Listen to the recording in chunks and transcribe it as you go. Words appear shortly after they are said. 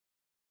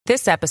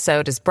This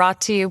episode is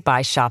brought to you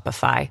by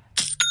Shopify.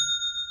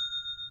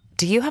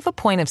 Do you have a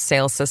point of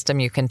sale system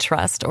you can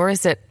trust, or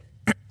is it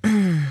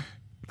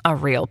a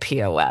real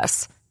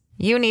POS?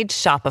 You need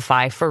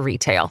Shopify for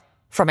retail.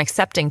 From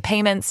accepting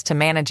payments to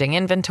managing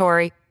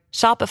inventory,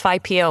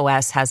 Shopify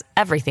POS has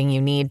everything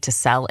you need to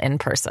sell in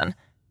person.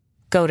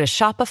 Go to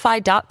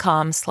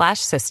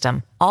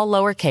shopify.com/system, all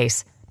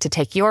lowercase, to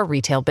take your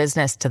retail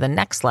business to the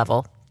next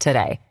level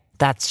today.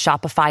 That's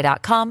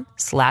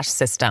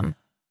shopify.com/system.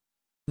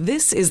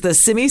 This is the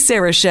Simi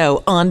Sara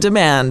Show on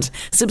demand.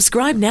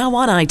 Subscribe now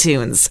on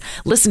iTunes.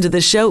 Listen to the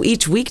show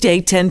each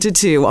weekday 10 to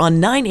 2 on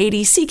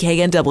 980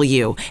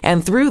 CKNW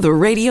and through the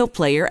Radio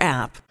Player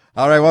app.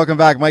 All right, welcome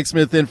back. Mike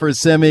Smith in for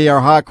Simi. Our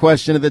hot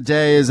question of the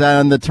day is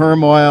on the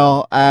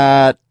turmoil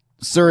at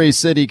Surrey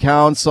City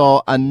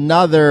Council.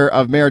 Another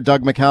of Mayor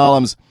Doug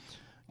McCallum's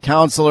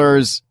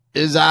councillors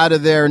is out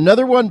of there.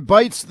 Another one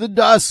bites the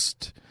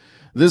dust.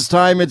 This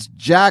time it's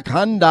Jack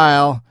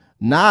Hundile.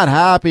 Not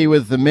happy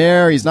with the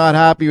mayor. He's not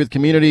happy with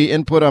community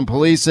input on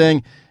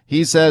policing.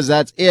 He says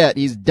that's it.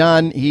 He's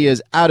done. He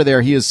is out of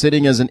there. He is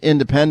sitting as an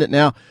independent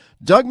now.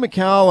 Doug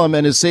McCallum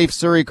and his Safe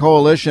Surrey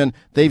Coalition,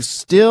 they've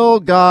still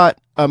got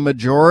a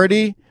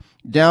majority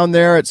down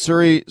there at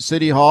Surrey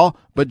City Hall,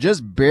 but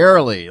just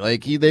barely.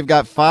 They've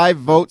got 5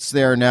 votes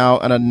there now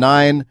on a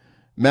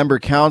 9-member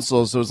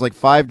council, so it's like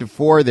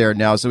 5-4 there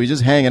now. So he's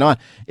just hanging on.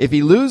 If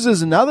he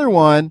loses another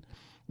one,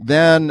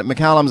 then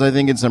McCallum's, I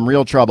think, in some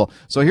real trouble.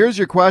 So here's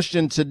your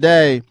question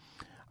today.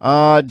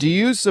 Do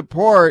you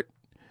support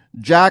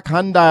Jack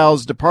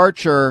Hundile's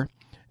departure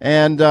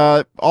and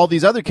all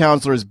these other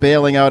councillors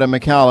bailing out of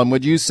McCallum?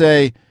 Would you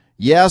say,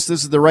 yes,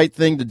 this is the right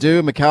thing to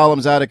do,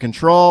 McCallum's out of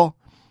control,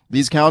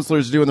 these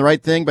councillors are doing the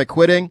right thing by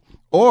quitting?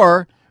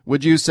 Or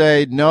would you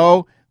say,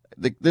 no,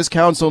 this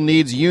council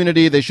needs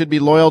unity, they should be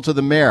loyal to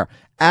the mayor?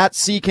 At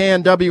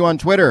CKNW on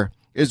Twitter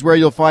is where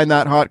you'll find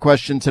that hot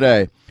question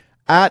today.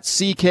 At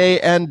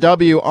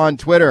CKNW on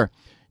Twitter.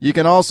 You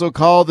can also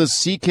call the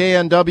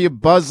CKNW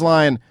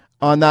Buzzline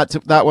on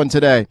that one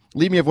today.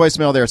 Leave me a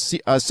voicemail there.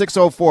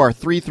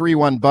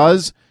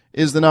 604-331-BUZZ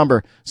is the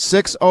number.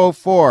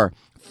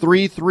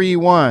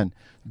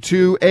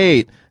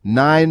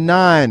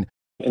 604-331-2899.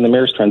 In the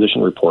mayor's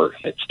transition report,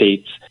 it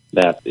states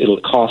that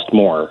it'll cost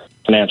more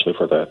financially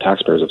for the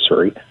taxpayers of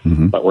Surrey,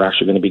 but we're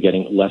actually going to be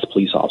getting less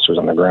police officers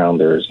on the ground.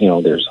 There's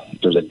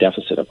a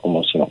deficit of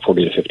almost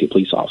 40 to 50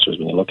 police officers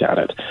when you look at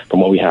it from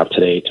what we have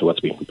today to what's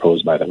being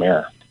proposed by the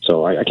mayor.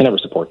 So I can never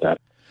support that.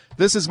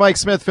 This is Mike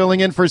Smith filling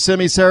in for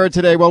Simi Sara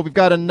today. Well, we've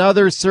got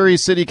another Surrey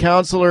City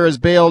Councillor has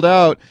bailed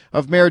out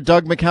of Mayor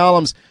Doug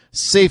McCallum's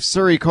Safe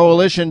Surrey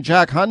Coalition.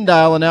 Jack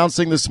Hundile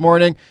announcing this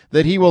morning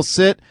that he will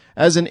sit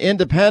as an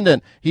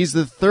independent. He's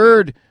the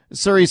third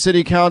Surrey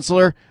City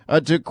Councillor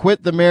to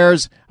quit the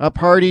mayor's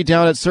party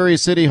down at Surrey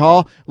City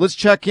Hall. Let's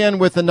check in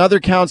with another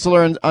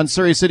councillor on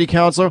Surrey City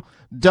Council,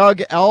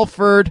 Doug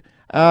Alford.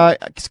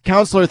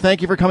 Councillor,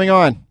 thank you for coming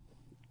on.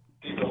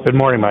 Good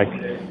morning, Mike.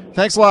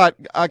 Thanks a lot.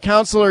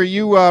 Councillor,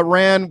 you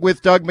ran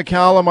with Doug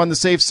McCallum on the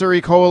Safe Surrey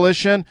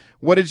Coalition.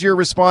 What is your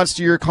response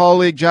to your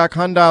colleague Jack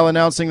Hundile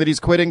announcing that he's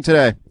quitting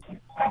today?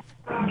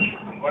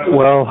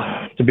 Well,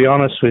 to be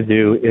honest with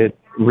you, it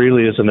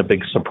really isn't a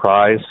big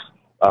surprise.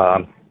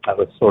 I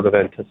was sort of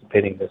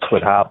anticipating this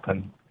would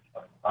happen.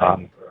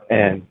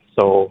 And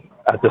so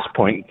at this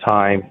point in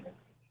time,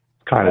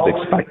 kind of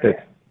expected.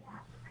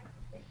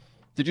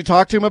 Did you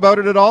talk to him about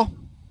it at all?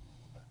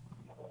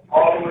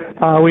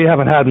 We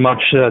haven't had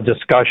much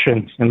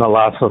discussion in the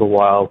last little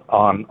while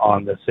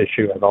on this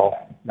issue at all.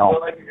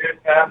 No.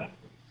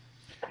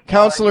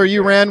 Councillor,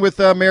 you ran with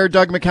Mayor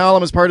Doug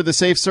McCallum as part of the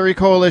Safe Surrey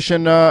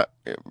Coalition.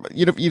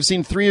 You've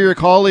seen 3 of your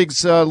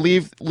colleagues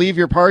leave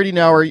your party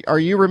now. Are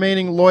you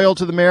remaining loyal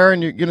to the mayor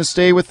and you're going to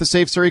stay with the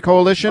Safe Surrey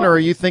Coalition, or are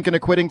you thinking of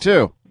quitting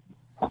too?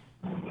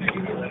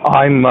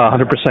 I'm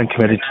 100%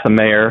 committed to the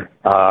mayor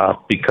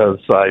because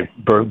I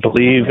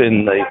believe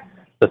in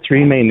the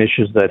 3 main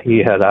issues that he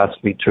had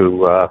asked me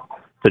to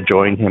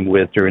join him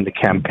with during the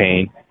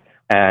campaign,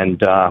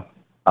 and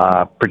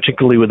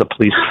particularly with the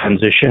police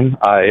transition.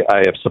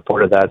 I have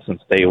supported that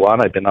since day one.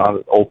 I've been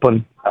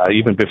open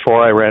even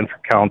before I ran for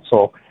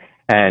council.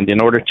 And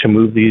in order to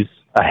move these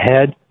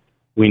ahead,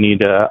 we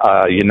need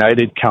a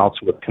united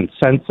council with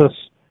consensus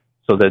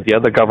so that the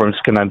other governments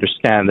can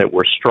understand that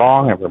we're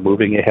strong and we're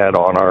moving ahead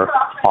on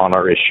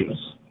our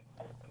issues.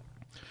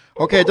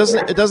 Okay, it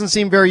doesn't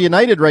seem very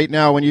united right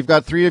now when you've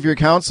got 3 of your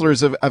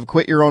councillors have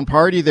quit your own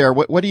party there.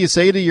 What do you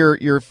say to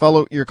your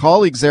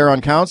colleagues there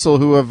on council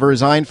who have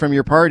resigned from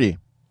your party?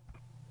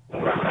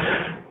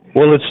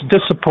 Well, it's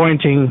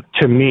disappointing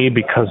to me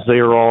because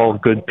they're all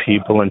good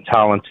people and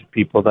talented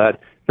people that,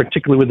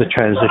 particularly with the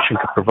transition,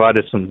 could provide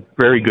us some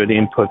very good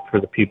input for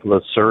the people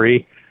of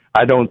Surrey.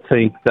 I don't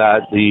think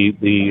that the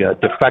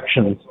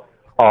defections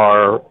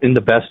are in the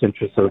best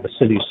interest of the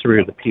city of Surrey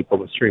or the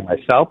people of Surrey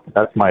myself.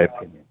 That's my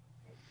opinion.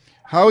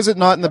 How is it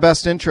not in the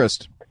best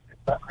interest?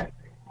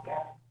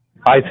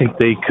 I think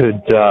they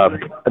could.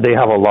 They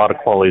have a lot of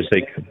qualities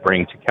they could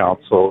bring to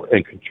council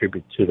and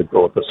contribute to the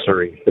growth of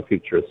Surrey, the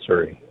future of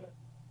Surrey.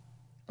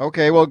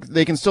 Okay, well,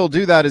 they can still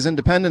do that as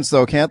independents,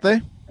 though, can't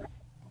they?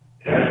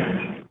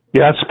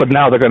 Yes, but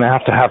now they're going to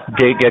have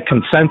to get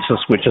consensus,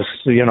 which is,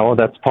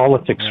 that's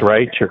politics,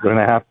 right? You're going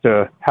to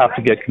have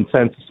to get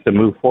consensus to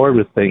move forward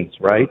with things,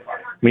 right?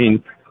 I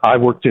mean, I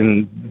worked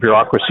in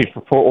bureaucracy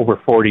for over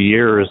 40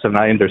 years, and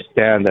I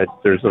understand that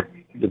there's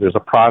a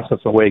process,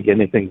 a way of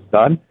getting things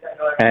done,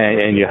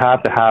 and you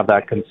have to have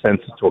that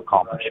consensus to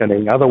accomplish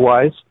anything.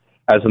 Otherwise,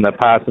 as in the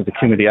past as a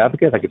community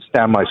advocate, I could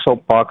stand my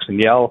soapbox and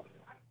yell.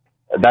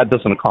 That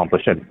doesn't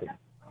accomplish anything.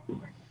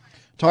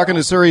 Talking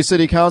to Surrey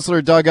City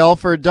Councillor Doug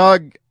Elford.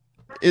 Doug,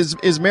 is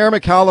Mayor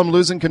McCallum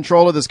losing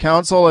control of this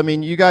council? I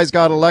mean, you guys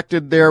got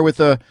elected there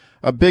with a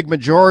big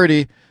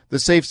majority. The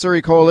Safe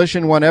Surrey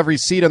Coalition won every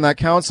seat on that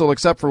council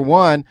except for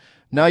one.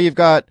 Now you've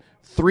got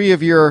 3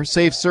 of your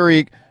Safe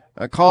Surrey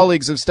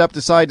colleagues have stepped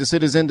aside to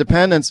sit as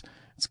independents.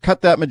 It's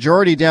cut that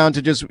majority down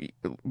to just,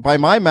 by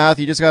my math,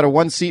 you just got a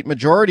 1-seat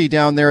majority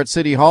down there at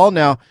City Hall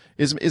now.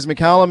 Is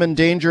McCallum in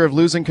danger of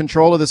losing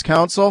control of this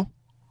council?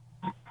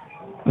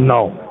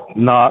 No,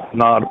 not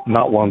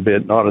one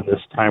bit. Not at this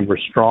time. We're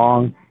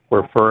strong.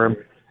 We're firm.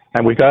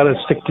 And we got to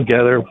stick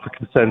together for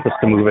consensus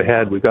to move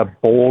ahead. We've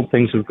got bold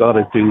things we've got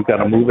to do. We've got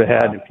to move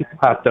ahead, and people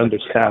have to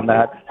understand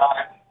that.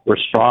 We're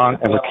strong,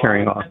 and we're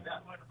carrying on.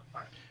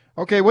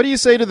 Okay, what do you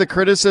say to the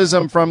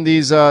criticism from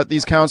these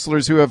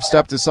councillors who have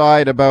stepped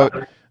aside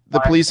about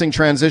the policing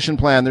transition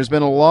plan? There's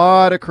been a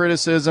lot of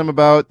criticism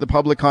about the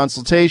public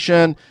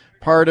consultation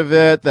part of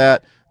it,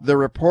 that the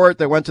report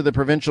that went to the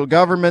provincial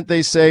government,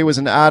 they say, was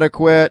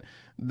inadequate,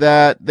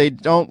 that they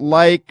don't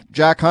like.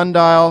 Jack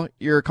Hundile,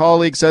 your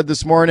colleague, said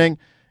this morning,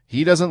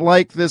 he doesn't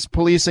like this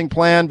policing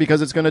plan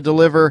because it's going to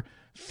deliver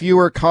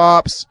fewer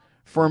cops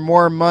for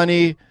more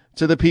money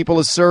to the people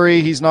of Surrey.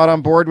 He's not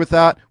on board with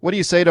that. What do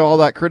you say to all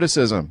that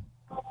criticism?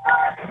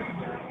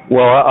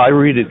 Well, I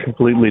read it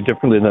completely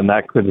differently than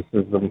that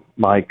criticism,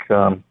 Mike.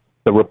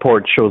 The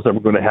report shows that we're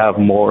going to have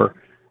more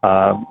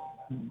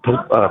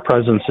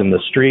presence in the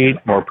street,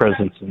 more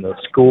presence in the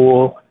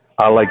school.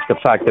 I like the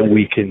fact that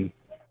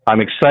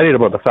I'm excited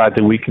about the fact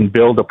that we can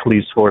build a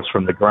police force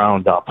from the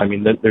ground up. I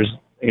mean, there's,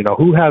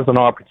 who has an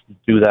opportunity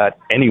to do that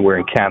anywhere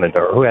in Canada,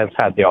 or who has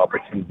had the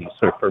opportunity?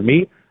 So for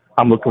me,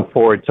 I'm looking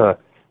forward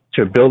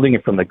to building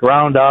it from the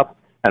ground up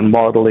and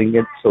modeling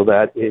it so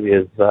that it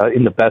is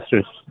in the best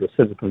interest of the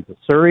citizens of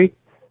Surrey.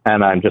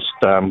 And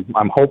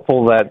I'm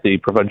hopeful that the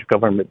provincial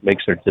government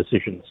makes their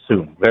decision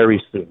soon,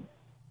 very soon.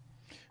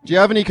 Do you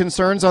have any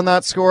concerns on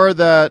that score,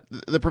 that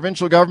the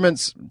provincial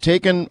government's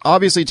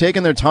obviously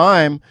taken their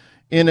time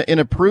in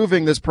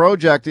approving this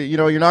project?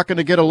 You're not going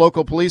to get a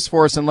local police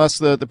force unless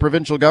the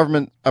provincial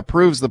government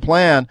approves the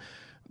plan.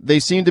 They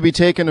seem to be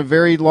taking a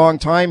very long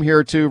time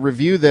here to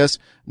review this.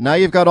 Now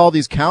you've got all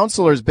these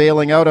councillors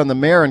bailing out on the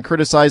mayor and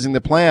criticizing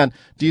the plan.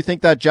 Do you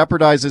think that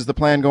jeopardizes the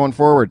plan going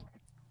forward?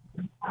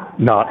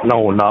 No,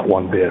 not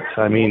one bit.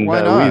 I mean,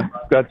 why not?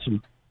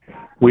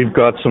 We've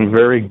got some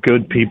very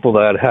good people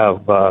that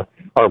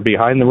are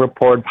behind the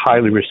report,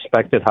 highly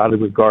respected, highly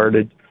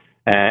regarded,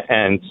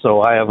 and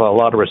so I have a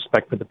lot of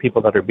respect for the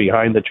people that are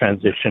behind the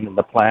transition and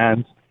the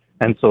plans.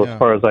 And so, as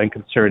far as I'm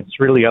concerned, it's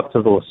really up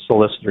to the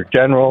Solicitor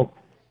General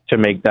to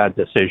make that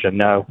decision.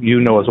 Now,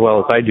 as well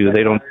as I do,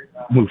 they don't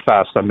move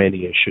fast on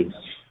many issues.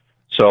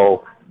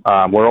 So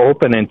we're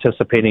open,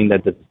 anticipating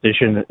that the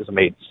decision is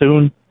made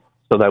soon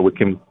so that we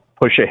can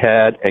push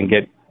ahead and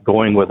get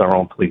going with our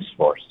own police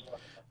force.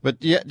 But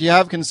do you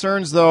have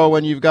concerns, though,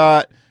 when you've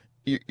got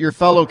your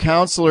fellow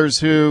councillors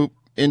who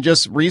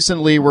just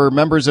recently were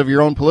members of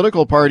your own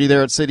political party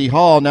there at City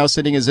Hall, now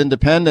sitting as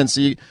independents?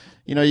 You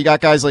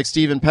got guys like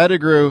Stephen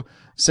Pettigrew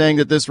saying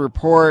that this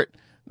report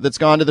that's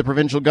gone to the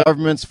provincial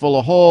government's full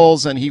of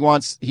holes, and he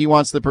wants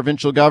the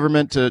provincial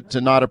government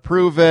to not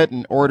approve it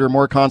and order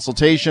more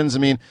consultations. I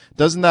mean,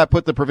 doesn't that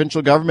put the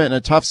provincial government in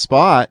a tough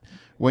spot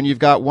when you've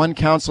got one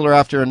councillor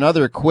after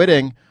another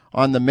quitting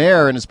on the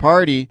mayor and his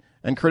party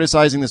and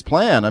criticizing this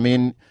plan? I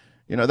mean,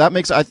 that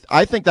makes,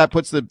 I think that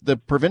puts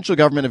the provincial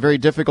government in a very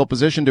difficult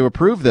position to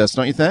approve this,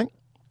 don't you think?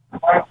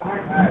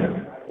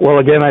 Well,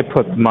 again, I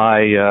put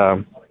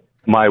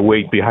my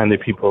weight behind the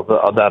people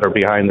that are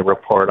behind the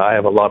report. I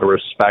have a lot of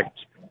respect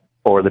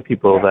for the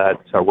people that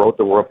wrote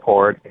the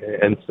report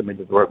and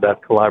submitted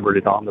that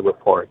collaborated on the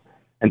report.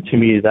 And to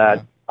me,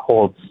 that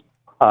holds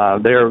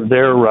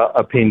their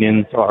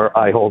opinions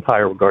I hold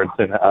higher regards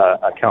than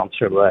a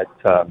councillor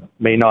that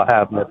may not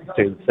have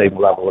necessarily the same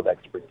level of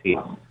expertise.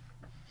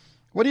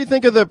 What do you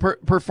think of the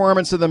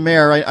performance of the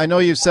mayor? I know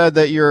you've said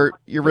that you're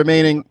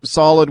remaining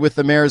solid with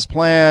the mayor's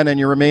plan and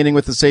you're remaining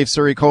with the Safe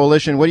Surrey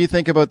Coalition. What do you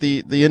think about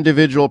the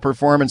individual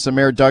performance of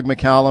Mayor Doug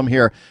McCallum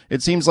here?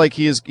 It seems like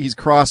he's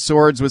crossed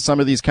swords with some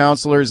of these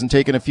councillors and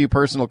taken a few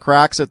personal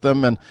cracks at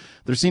them, and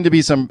there seem to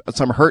be some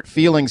hurt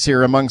feelings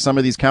here among some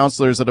of these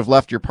councillors that have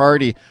left your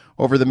party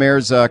over the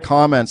mayor's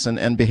comments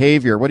and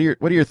behavior. What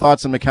are your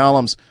thoughts on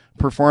McCallum's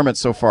performance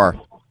so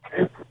far?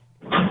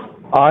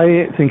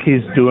 I think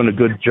he's doing a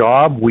good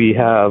job. We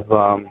have,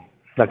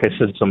 like I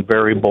said, some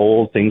very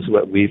bold things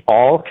that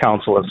all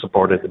council have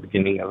supported at the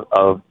beginning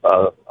of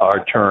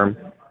our term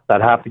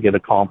that have to get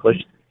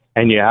accomplished.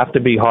 And you have to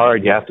be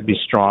hard, you have to be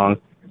strong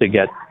to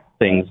get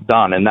things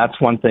done. And that's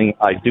one thing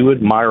I do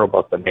admire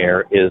about the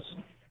mayor is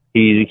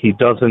he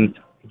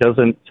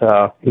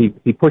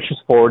pushes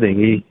forward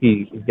and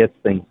he gets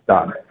things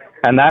done.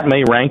 And that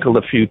may rankle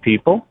a few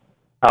people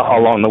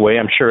along the way.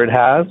 I'm sure it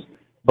has,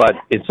 but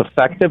it's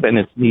effective and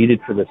it's needed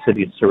for the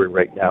city of Surrey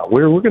right now.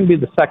 We're going to be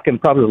the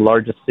second, probably the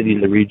largest city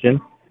in the region.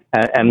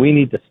 And we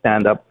need to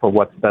stand up for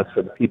what's best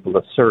for the people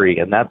of Surrey.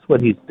 And that's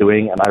what he's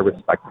doing. And I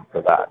respect him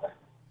for that.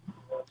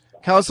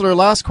 Councillor,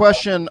 last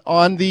question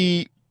on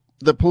the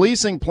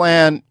policing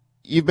plan.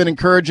 You've been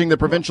encouraging the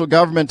provincial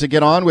government to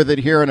get on with it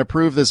here and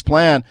approve this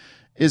plan.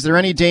 Is there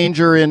any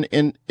danger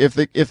in if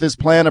this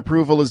plan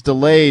approval is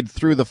delayed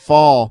through the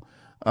fall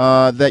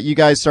that you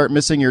guys start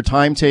missing your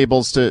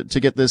timetables to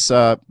get this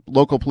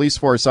local police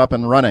force up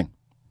and running?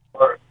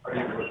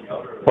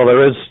 Well,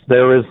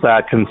 there is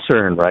that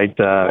concern, right?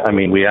 I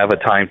mean, we have a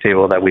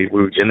timetable that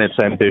and it's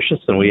ambitious,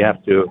 and we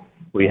have to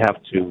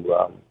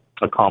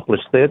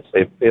accomplish this.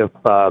 If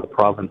the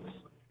province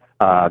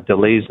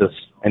delays us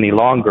any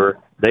longer,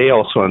 they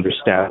also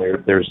understand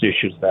there's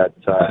issues that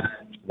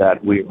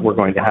we're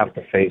going to have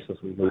to face as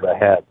we move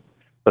ahead.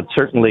 But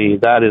certainly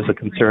that is a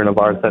concern of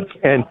ours.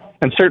 And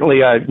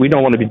certainly we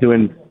don't want to be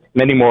doing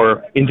many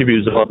more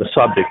interviews about the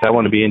subject. I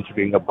want to be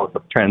interviewing about the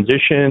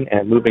transition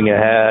and moving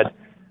ahead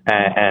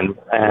and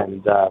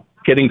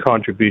getting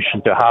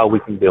contribution to how we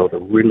can build a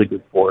really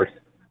good force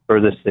for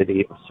the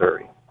city of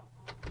Surrey.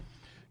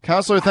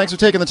 Councillor, thanks for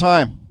taking the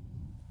time.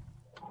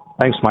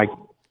 Thanks, Mike.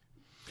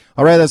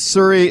 All right, that's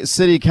Surrey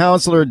City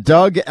Councillor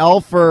Doug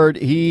Elford.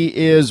 He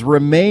is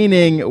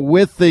remaining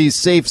with the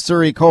Safe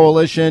Surrey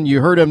Coalition.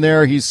 You heard him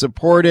there. He's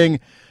supporting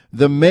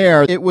the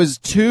mayor. It was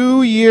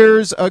 2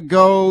 years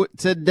ago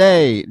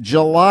today,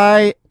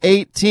 July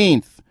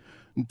 18th,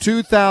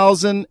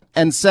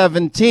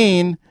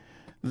 2017,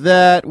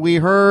 that we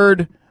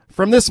heard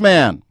from this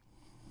man.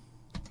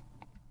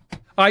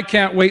 I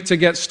can't wait to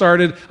get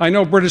started. I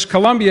know British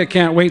Columbia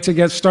can't wait to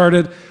get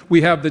started.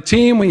 We have the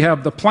team, we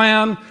have the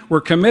plan,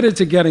 we're committed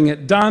to getting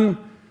it done.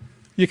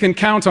 You can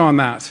count on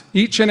that.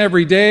 Each and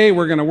every day,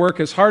 we're going to work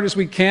as hard as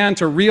we can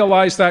to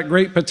realize that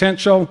great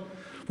potential.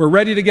 We're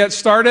ready to get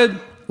started.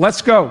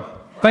 Let's go.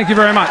 Thank you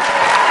very much.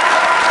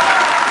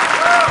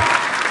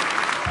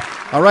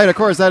 All right, of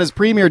course, that is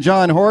Premier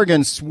John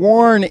Horgan,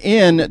 sworn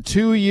in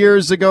 2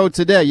 years ago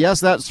today. Yes,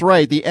 that's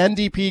right. The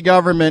NDP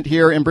government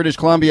here in British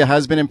Columbia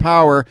has been in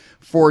power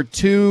for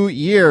 2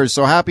 years.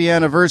 So happy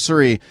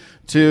anniversary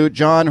to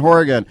John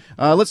Horgan.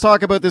 Let's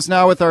talk about this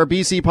now with our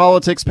BC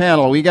Politics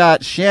panel. We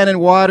got Shannon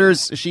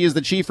Waters. She is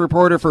the chief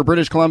reporter for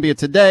British Columbia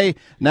Today,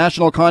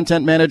 national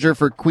content manager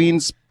for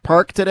Queen's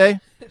Park Today.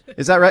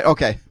 Is that right?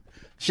 Okay.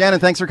 Shannon,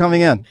 thanks for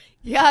coming in.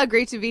 Yeah,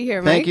 great to be here,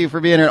 Mike. Thank you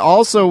for being here.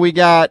 Also, we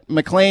got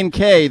McLean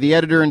Kay, the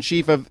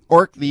editor-in-chief of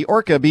the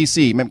Orca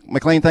BC.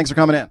 McLean, thanks for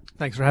coming in.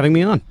 Thanks for having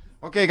me on.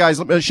 Okay, guys,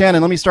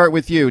 Shannon, let me start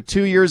with you.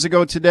 2 years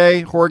ago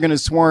today, Horgan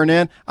is sworn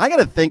in. I got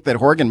to think that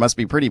Horgan must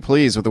be pretty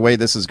pleased with the way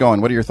this is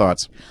going. What are your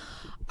thoughts?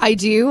 I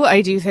do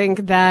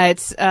think that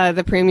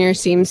the Premier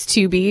seems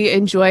to be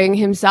enjoying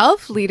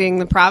himself leading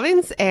the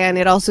province, and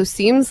it also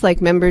seems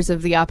like members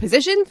of the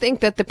opposition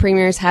think that the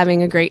Premier is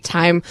having a great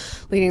time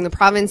leading the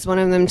province. One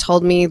of them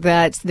told me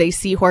that they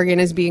see Horgan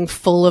as being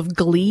full of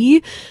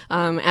glee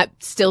at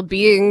still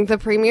being the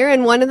Premier,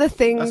 and one of the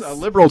things... A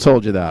Liberal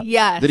told you that?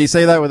 Yes. Did he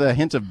say that with a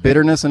hint of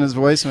bitterness in his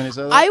voice when he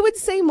said that? I would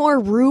say more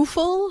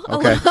rueful,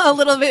 okay. a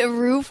little bit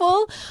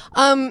rueful.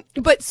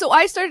 But so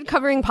I started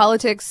covering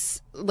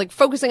politics, like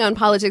focusing on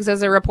politics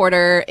as a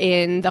reporter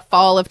in the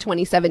fall of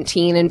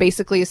 2017. And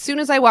basically, as soon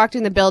as I walked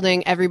in the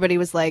building, everybody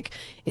was like,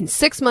 in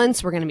 6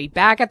 months, we're going to be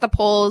back at the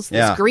polls.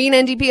 This Green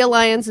NDP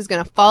alliance is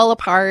going to fall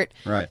apart.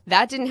 Right.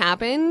 That didn't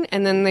happen.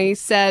 And then they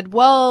said,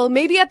 well,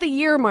 maybe at the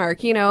year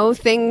mark,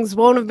 things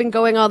won't have been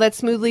going all that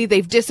smoothly.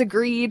 They've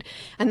disagreed.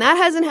 And that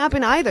hasn't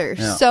happened either.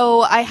 Yeah.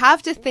 So I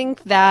have to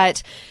think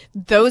that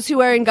those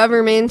who are in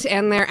government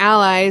and their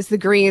allies, the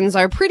Greens,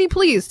 are pretty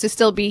pleased to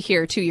still be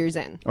here 2 years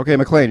in. Okay,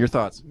 McLean, your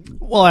thoughts?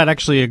 Well, I'd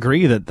actually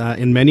agree that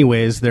in many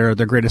ways their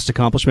greatest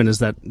accomplishment is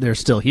that they're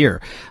still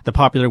here. The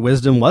popular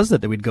wisdom was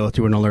that they would go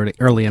through an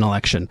early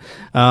election.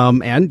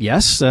 And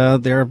yes,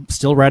 they're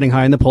still riding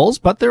high in the polls,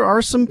 but there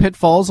are some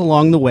pitfalls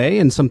along the way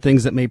and some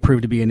things that may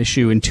prove to be an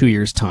issue in 2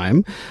 years'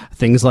 time.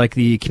 Things like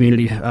the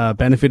community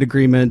benefit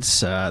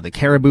agreements, the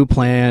Caribou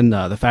Plan,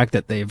 the fact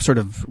that they've sort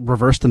of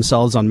reversed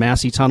themselves on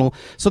Massey Tunnel.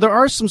 So there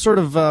are some sort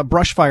of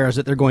brush fires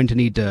that they're going to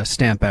need to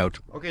stamp out.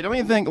 Okay, don't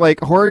you think, like,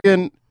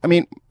 Horgan... I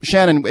mean,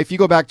 Shannon, if you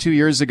go back 2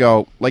 years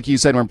ago, like you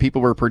said, when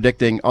people were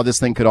predicting, this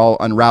thing could all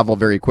unravel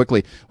very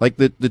quickly, like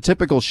the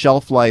typical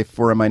shelf life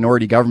for a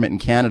minority government in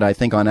Canada, I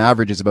think on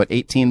average is about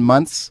 18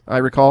 months, I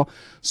recall.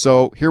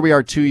 So here we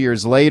are 2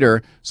 years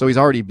later. So he's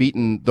already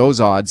beaten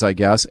those odds, I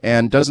guess,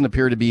 and doesn't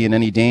appear to be in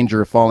any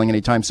danger of falling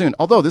anytime soon.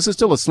 Although this is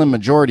still a slim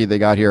majority they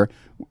got here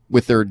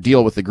with their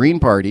deal with the Green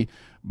Party,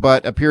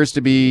 but appears to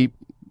be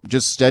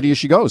just steady as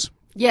she goes.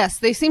 Yes,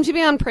 they seem to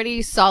be on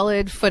pretty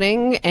solid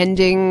footing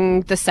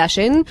ending the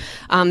session.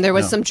 There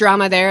was some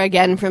drama there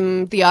again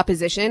from the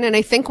opposition. And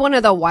I think one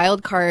of the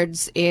wild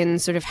cards in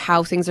sort of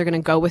how things are going to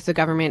go with the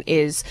government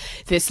is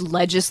this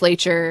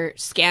legislature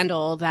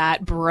scandal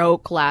that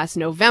broke last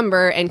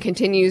November and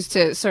continues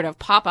to sort of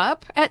pop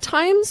up at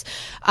times.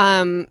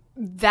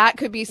 That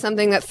could be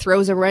something that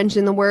throws a wrench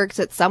in the works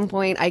at some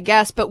point, I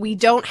guess, but we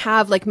don't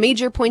have like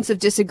major points of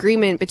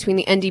disagreement between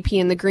the NDP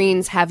and the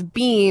Greens have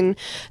been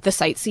the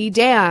Site C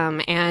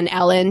Dam and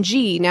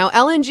LNG. Now,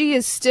 LNG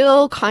is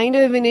still kind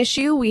of an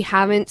issue. We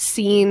haven't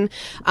seen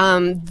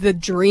the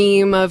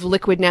dream of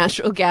liquid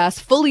natural gas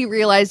fully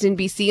realized in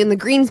BC, and the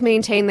Greens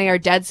maintain they are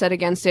dead set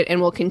against it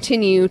and will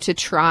continue to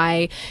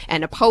try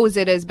and oppose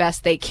it as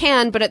best they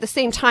can. But at the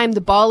same time,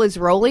 the ball is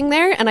rolling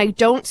there, and I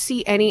don't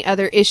see any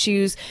other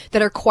issues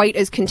that are quite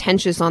as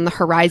contentious on the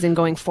horizon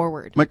going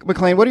forward.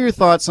 McLean, what are your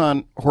thoughts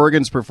on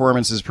Horgan's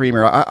performance as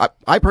premier?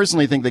 I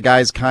personally think the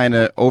guy's kind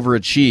of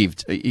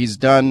overachieved. He's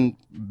done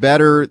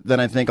better than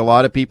I think a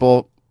lot of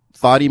people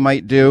thought he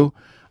might do.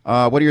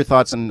 What are your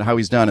thoughts on how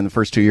he's done in the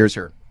first 2 years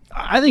here?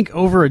 I think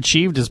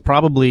overachieved is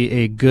probably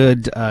a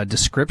good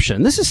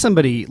description. This is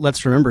somebody,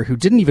 let's remember, who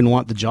didn't even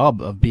want the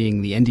job of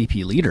being the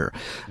NDP leader.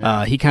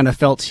 Yeah. He kind of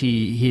felt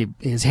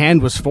his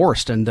hand was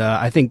forced, and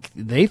I think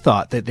they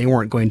thought that they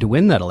weren't going to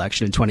win that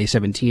election in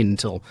 2017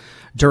 until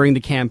during the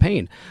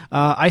campaign.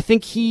 I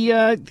think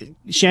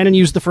Shannon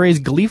used the phrase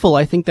gleeful.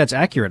 I think that's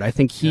accurate. I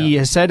think he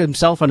has said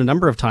himself on a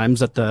number of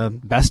times that the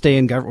best day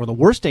in government, or the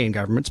worst day in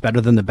government, is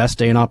better than the best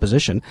day in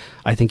opposition.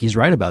 I think he's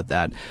right about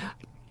that.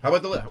 How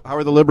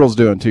are the Liberals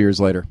doing 2 years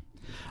later?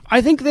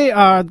 I think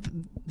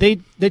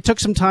they took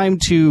some time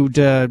to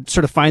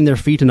sort of find their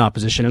feet in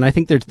opposition, and I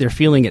think they're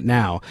feeling it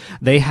now.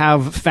 They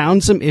have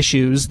found some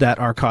issues that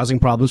are causing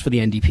problems for the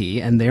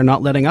NDP, and they're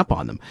not letting up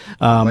on them.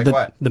 Like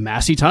what? The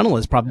Massey Tunnel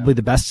is probably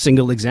the best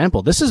single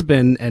example. This has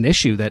been an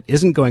issue that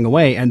isn't going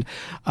away, and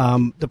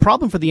the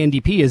problem for the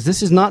NDP is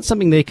this is not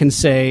something they can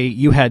say,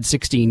 you had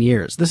 16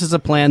 years. This is a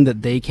plan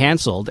that they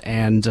canceled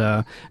and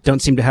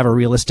don't seem to have a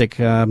realistic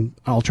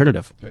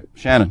alternative.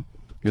 Shannon,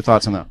 your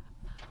thoughts on that?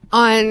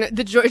 On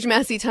the George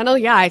Massey Tunnel,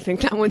 yeah, I think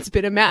that one's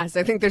been a mess.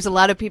 I think there's a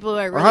lot of people who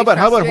are really how about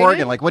frustrated.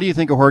 Horgan? Like, what do you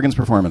think of Horgan's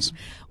performance?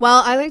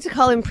 Well, I like to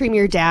call him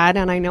Premier Dad,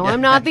 and I know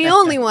I'm not the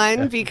only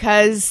one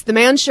because the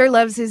man sure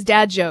loves his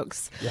dad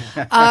jokes.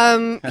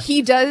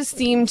 He does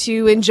seem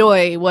to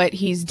enjoy what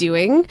he's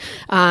doing.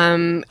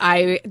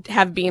 I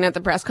have been at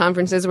the press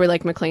conferences where,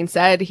 like McLean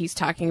said, he's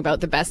talking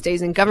about the best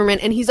days in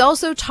government, and he's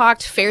also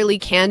talked fairly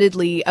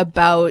candidly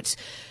about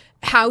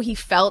how he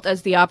felt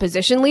as the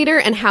opposition leader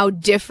and how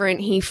different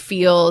he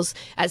feels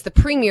as the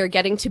premier,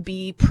 getting to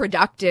be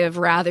productive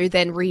rather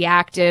than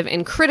reactive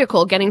and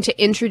critical, getting to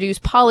introduce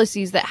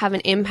policies that have an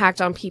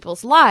impact on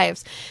people's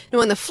lives. Now,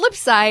 on the flip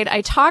side,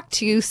 I talked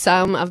to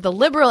some of the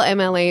Liberal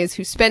MLAs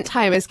who spent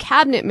time as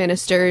cabinet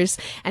ministers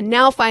and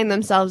now find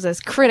themselves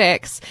as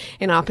critics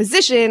in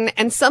opposition,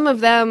 and some of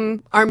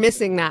them are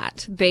missing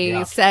that.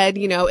 They said,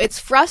 it's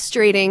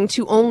frustrating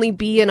to only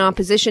be in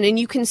opposition, and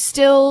you can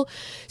still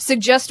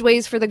suggest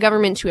ways for the government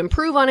to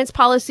improve on its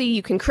policy.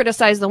 You can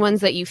criticize the ones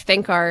that you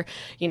think are,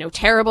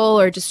 terrible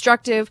or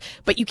destructive,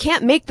 but you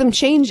can't make them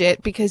change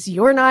it because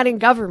you're not in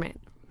government.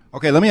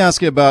 Okay, let me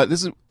ask you about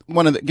this. Is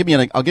one of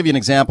the, I'll give you an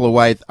example of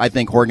why I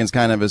think Horgan's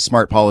kind of a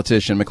smart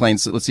politician. McLean,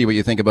 let's see what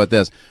you think about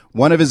this.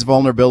 One of his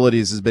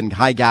vulnerabilities has been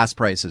high gas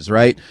prices,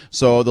 right?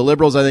 So the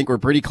Liberals, I think, were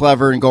pretty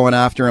clever in going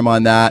after him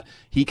on that.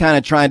 He kind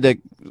of tried to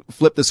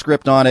flip the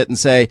script on it and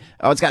say,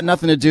 it's got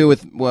nothing to do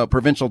with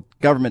provincial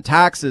government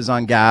taxes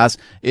on gas.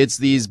 It's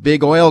these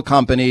big oil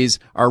companies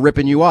are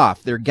ripping you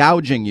off. They're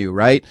gouging you,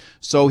 right?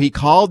 So he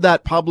called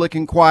that public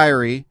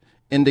inquiry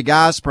into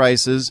gas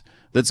prices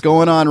that's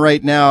going on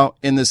right now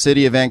in the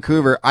city of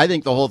Vancouver. I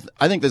think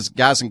this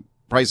gas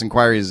price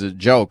inquiry is a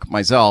joke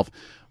myself,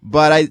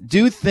 but I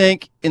do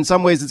think in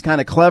some ways it's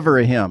kind of clever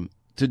of him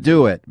to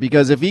do it,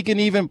 because if he can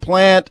even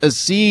plant a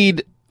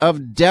seed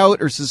of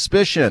doubt or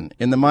suspicion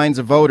in the minds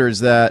of voters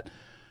that,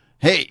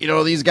 hey,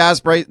 these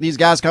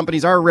gas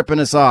companies are ripping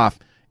us off,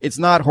 it's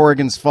not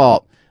Horgan's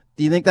fault.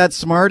 Do you think that's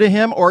smart of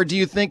him, or do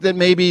you think that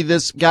maybe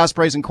this gas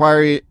price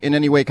inquiry in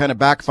any way kind of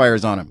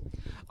backfires on him?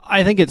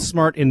 I think it's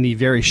smart in the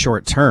very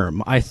short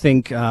term. I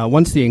think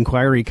once the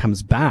inquiry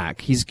comes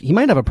back, he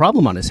might have a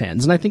problem on his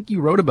hands. And I think you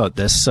wrote about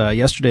this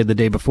yesterday, the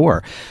day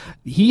before.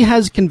 He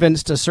has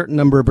convinced a certain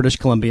number of British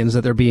Columbians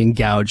that they're being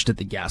gouged at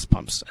the gas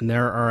pumps. And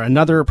there are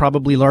another,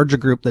 probably larger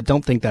group that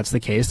don't think that's the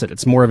case, that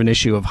it's more of an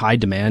issue of high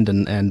demand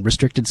and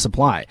restricted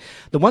supply.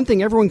 The one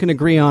thing everyone can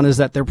agree on is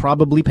that they're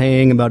probably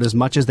paying about as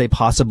much as they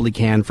possibly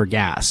can for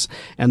gas.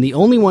 And the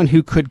only one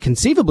who could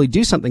conceivably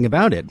do something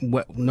about it,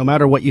 no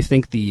matter what you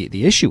think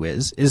the issue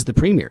is the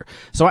premier.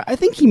 So I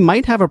think he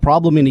might have a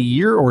problem in a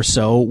year or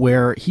so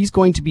where he's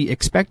going to be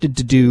expected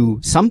to do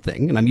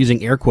something, and I'm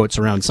using air quotes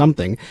around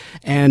something,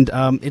 and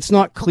it's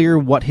not clear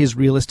what his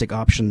realistic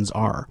options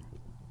are.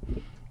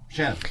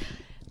 Shannon.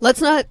 Let's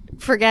not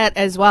forget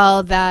as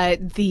well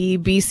that the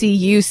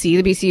BCUC,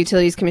 the BC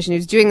Utilities Commission,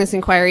 who's doing this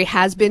inquiry,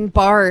 has been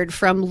barred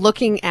from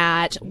looking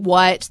at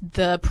what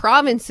the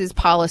province's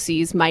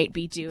policies might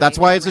be doing. That's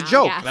why it's a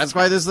joke. gas That's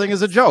why this thing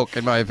is a joke,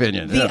 in my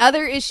opinion. The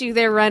other issue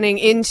they're running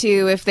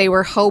into, if they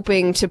were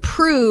hoping to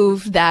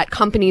prove that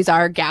companies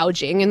are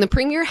gouging, and the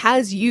Premier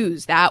has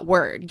used that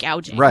word,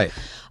 gouging. Right.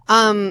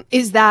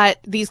 Is that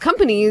these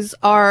companies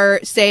are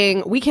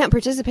saying, we can't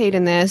participate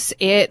in this.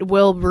 It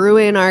will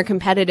ruin our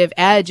competitive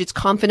edge. It's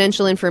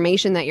confidential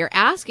information that you're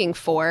asking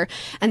for.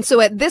 And so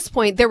at this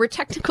point, there were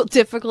technical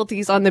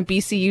difficulties on the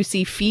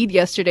BCUC feed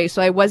yesterday,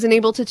 so I wasn't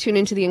able to tune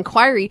into the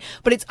inquiry.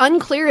 But it's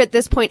unclear at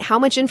this point how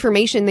much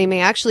information they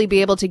may actually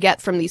be able to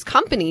get from these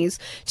companies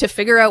to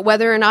figure out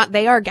whether or not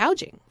they are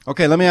gouging.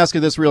 Okay, let me ask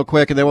you this real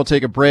quick, and then we'll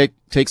take a break,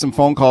 take some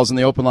phone calls in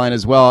the open line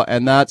as well.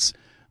 And that's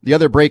the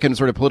other break-in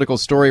sort of political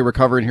story we're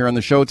covering here on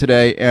the show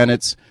today, and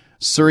it's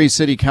Surrey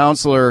City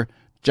Councillor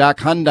Jack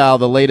Hundal,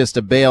 the latest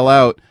to bail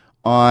out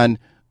on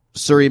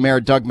Surrey Mayor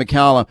Doug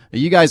McCallum.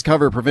 You guys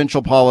cover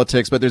provincial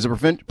politics, but there's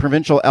a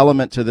provincial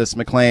element to this,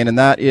 McLean, and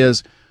that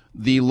is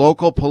the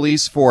local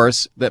police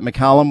force that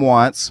McCallum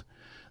wants.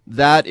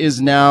 That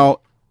is now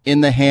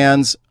in the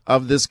hands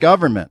of this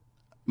government.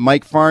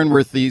 Mike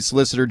Farnworth, the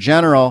Solicitor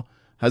General,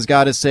 has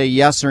got to say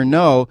yes or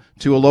no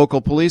to a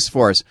local police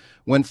force.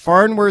 When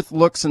Farnworth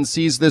looks and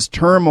sees this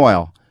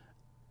turmoil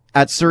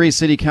at Surrey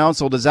City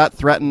Council, does that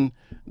threaten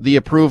the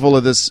approval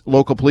of this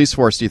local police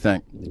force, do you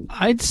think?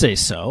 I'd say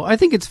so. I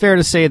think it's fair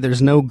to say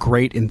there's no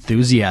great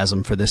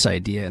enthusiasm for this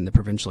idea in the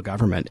provincial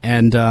government.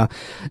 And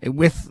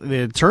with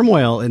the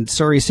turmoil in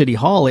Surrey City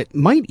Hall, it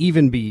might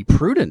even be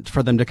prudent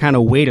for them to kind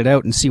of wait it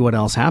out and see what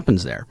else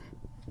happens there.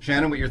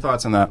 Shannon, what are your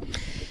thoughts on that?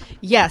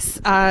 Yes.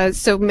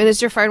 So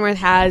Minister Farnworth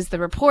has the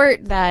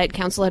report that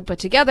council had put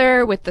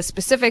together with the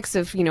specifics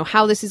of,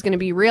 how this is going to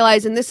be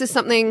realized. And this is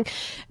something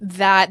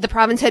that the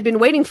province had been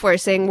waiting for,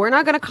 saying, we're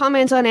not going to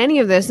comment on any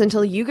of this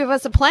until you give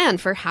us a plan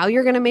for how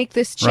you're going to make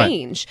this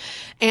change.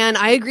 Right. And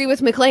I agree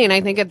with McLean. I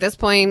think at this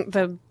point,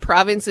 the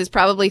province is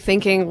probably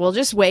thinking, we'll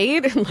just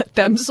wait and let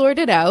them sort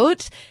it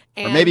out.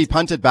 Or maybe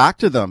punt it back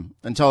to them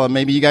and tell them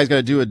maybe you guys got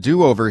to do a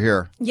do-over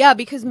here. Yeah,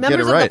 because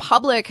members of the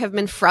public have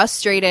been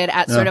frustrated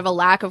at sort of a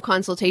lack of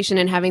consultation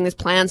and having this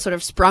plan sort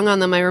of sprung on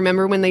them. I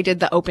remember when they did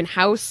the open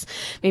house,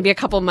 maybe a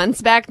couple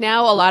months back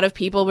now, a lot of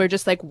people were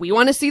just like, we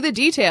want to see the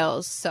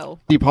details. So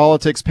the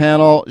politics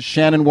panel,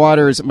 Shannon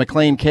Waters,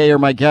 McLean Kay are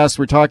my guests.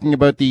 We're talking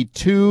about the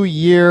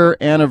 2-year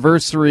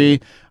anniversary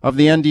of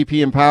the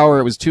NDP in power.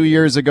 It was 2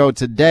 years ago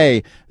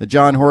today that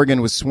John Horgan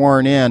was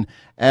sworn in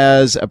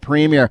as a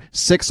premier.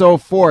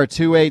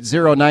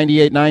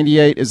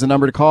 604-280-9898 is the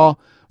number to call.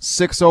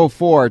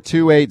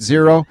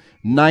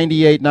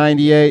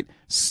 604-280-9898,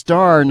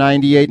 star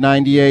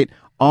 9898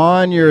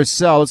 on your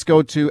cell. Let's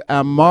go to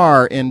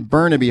Amar in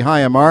Burnaby.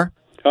 Hi, Amar.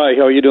 Hi,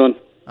 how are you doing?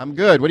 I'm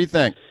good. What do you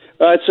think?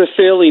 It's a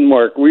failing,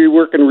 Mark. We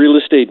work in real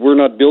estate. We're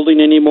not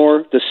building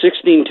anymore. The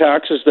 16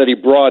 taxes that he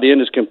brought in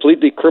has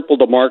completely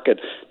crippled the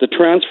market. The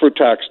transfer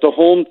tax, the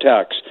home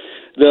tax,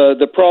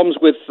 the problems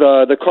with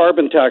the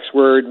carbon tax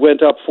where it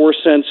went up 4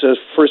 cents as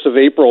 1st of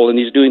April, and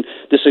he's doing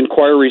this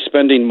inquiry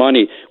spending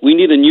money. We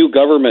need a new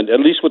government. At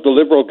least with the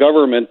Liberal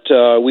government,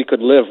 we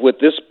could live. With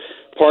this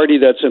party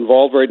that's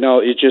involved right now,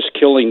 it's just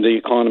killing the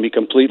economy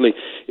completely.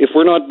 If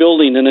we're not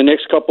building in the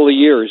next couple of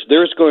years,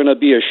 there's going to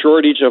be a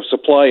shortage of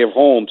supply of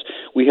homes.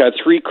 We had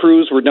 3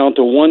 crews. We're down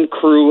to 1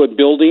 crew at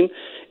building.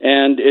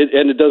 And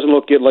it doesn't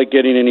look like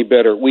getting any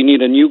better. We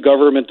need a new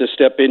government to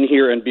step in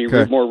here and be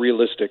more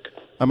realistic.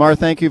 Amar,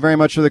 thank you very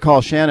much for the call.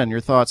 Shannon, your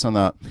thoughts on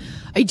that?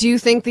 I do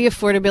think the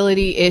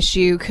affordability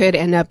issue could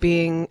end up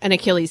being an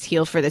Achilles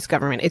heel for this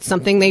government. It's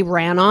something they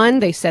ran on.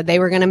 They said they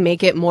were going to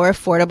make it more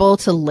affordable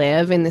to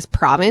live in this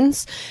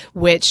province,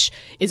 which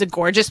is a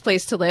gorgeous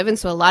place to live. And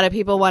so a lot of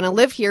people want to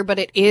live here, but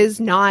it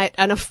is not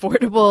an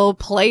affordable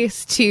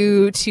place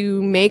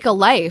to make a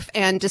life.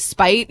 And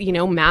despite,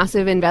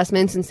 massive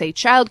investments in, say,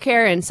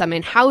 childcare and some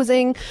in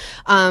housing,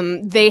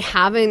 they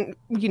haven't,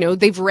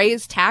 they've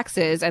raised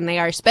taxes and they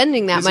are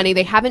spending that money.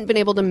 They haven't been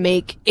able to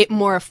make it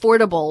more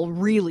affordable,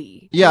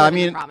 really. Yeah, I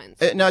mean,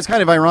 it's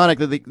kind of ironic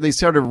that they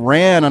sort of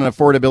ran on an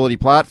affordability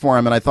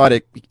platform, and I thought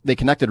they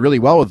connected really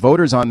well with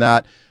voters on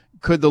that.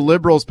 Could the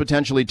Liberals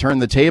potentially turn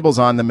the tables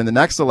on them in the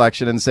next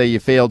election and say you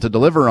failed to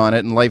deliver on it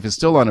and life is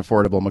still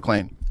unaffordable,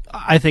 McLean?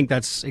 I think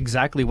that's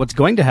exactly what's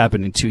going to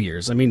happen in 2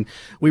 years. I mean,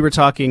 we were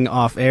talking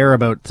off air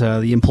about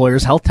the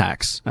employer's health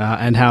tax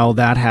and how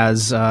that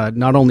has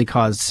not only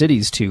caused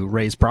cities to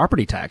raise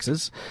property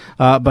taxes,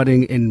 but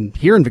in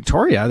here in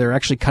Victoria, they're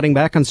actually cutting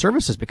back on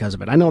services because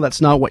of it. I know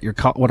that's not what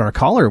what our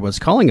caller was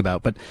calling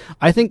about, but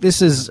I think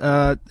this is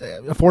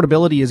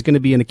affordability is going to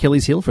be an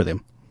Achilles heel for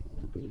them.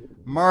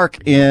 Mark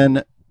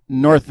in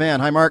North Van.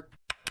 Hi, Mark.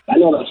 I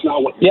know that's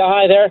not what. Yeah,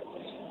 hi there.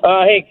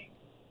 Hey.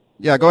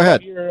 Yeah, go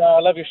ahead.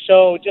 Love your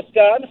show. Just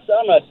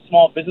I'm a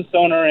small business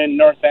owner in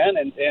North Van,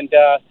 and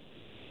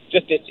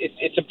just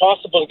it's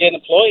impossible to get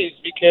employees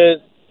because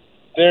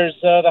there's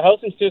the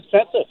housing's too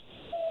expensive.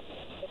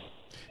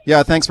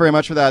 Yeah, thanks very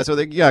much for that. So,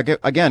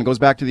 again, goes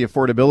back to the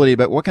affordability.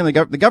 But what can the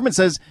government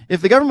says?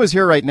 If the government was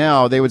here right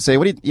now, they would say,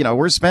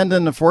 we're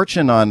spending a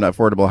fortune on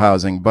affordable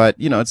housing, but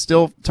it's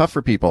still tough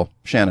for people.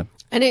 Shannon.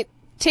 And it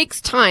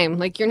takes time.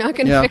 Like, you're not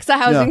going to fix a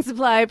housing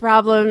supply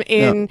problem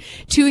in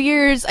 2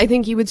 years. I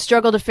think you would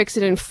struggle to fix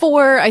it in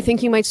 4. I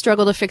think you might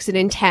struggle to fix it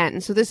in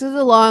 10. So this is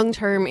a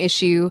long-term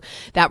issue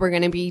that we're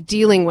going to be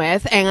dealing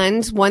with.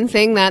 And one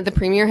thing that the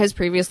Premier has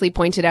previously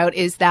pointed out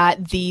is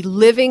that the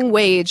living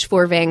wage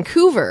for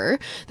Vancouver,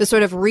 the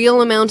sort of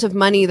real amount of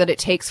money that it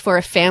takes for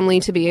a family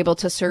to be able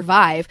to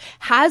survive,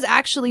 has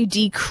actually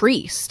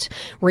decreased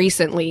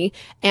recently.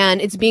 And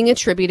it's being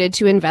attributed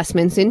to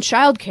investments in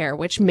childcare,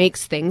 which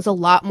makes things a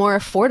lot more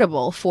affordable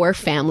for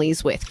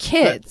families with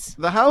kids.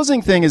 The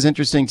housing thing is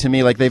interesting to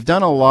me. Like, they've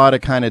done a lot of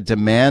kind of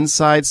demand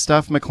side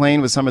stuff, McLean,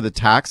 with some of the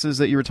taxes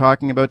that you were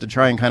talking about to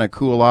try and kind of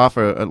cool off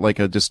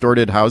a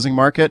distorted housing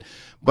market.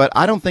 But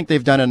I don't think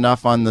they've done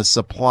enough on the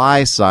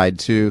supply side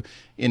to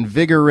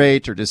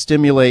invigorate or to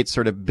stimulate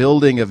sort of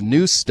building of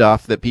new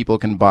stuff that people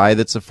can buy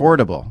that's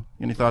affordable.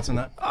 Any thoughts on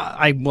that?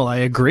 I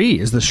agree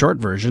is the short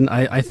version.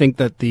 I think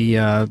that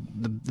the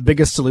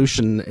biggest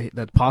solution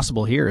that's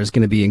possible here is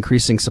going to be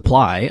increasing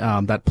supply.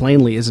 That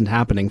plainly isn't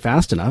happening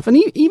fast enough. And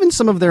even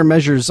some of their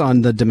measures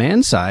on the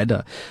demand side,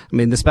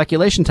 the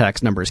speculation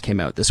tax numbers came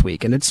out this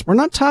week, and we're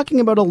not talking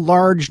about a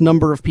large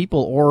number of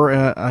people or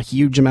a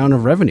huge amount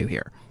of revenue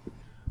here.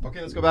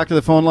 Okay, let's go back to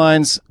the phone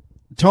lines.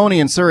 Tony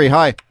in Surrey,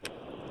 hi.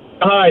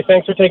 Hi,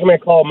 thanks for taking my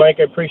call, Mike.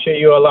 I appreciate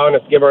you allowing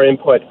us to give our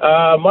input.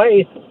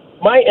 My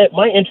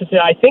interest,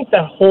 I think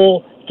the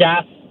whole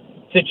gas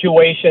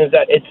situation is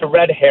that it's a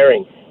red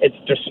herring. It's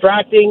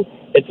distracting,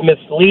 it's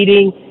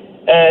misleading,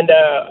 and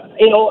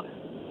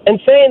and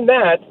saying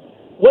that,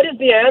 what is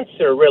the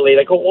answer really?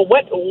 Like,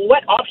 what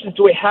options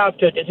do we have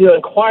to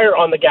inquire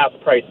on the gas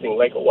pricing?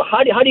 Like,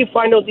 how do you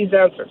find out these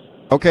answers?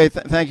 Okay,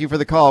 thank you for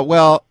the call.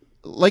 Well,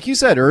 like you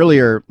said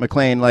earlier,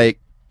 McLean, I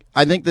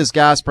think this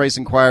gas price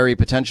inquiry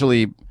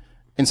potentially,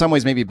 in some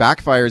ways, maybe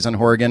backfires on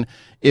Horgan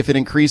if it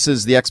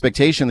increases the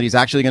expectation that he's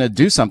actually going to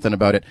do something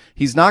about it.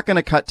 He's not going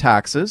to cut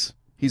taxes.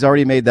 He's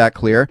already made that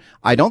clear.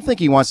 I don't think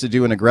he wants to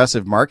do an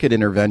aggressive market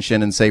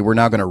intervention and say, we're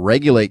now going to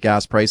regulate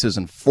gas prices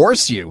and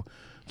force you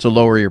to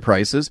lower your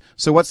prices.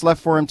 So what's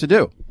left for him to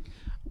do?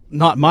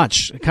 Not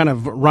much. Kind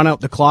of run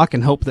out the clock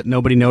and hope that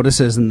nobody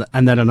notices and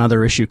that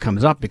another issue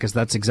comes up, because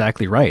that's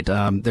exactly right.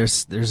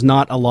 There's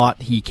not a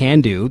lot he can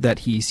do that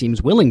he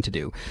seems willing to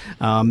do,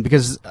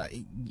 because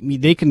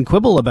they can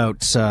quibble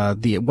about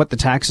what the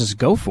taxes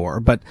go for,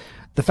 but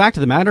the fact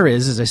of the matter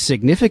is a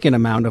significant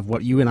amount of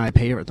what you and I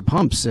pay at the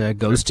pumps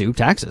goes to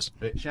taxes.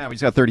 Shannon, we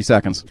just got 30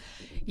 seconds.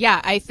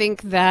 Yeah, I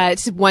think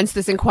that once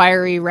this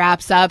inquiry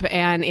wraps up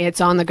and it's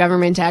on the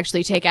government to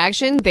actually take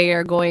action, they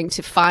are going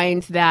to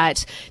find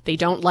that they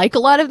don't like a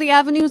lot of the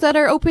avenues that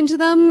are open to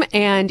them,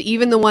 and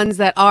even the ones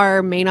that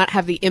are may not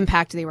have the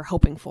impact they were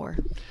hoping for.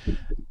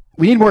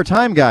 We need more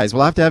time, guys.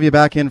 We'll have to have you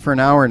back in for an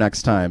hour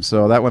next time.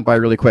 So that went by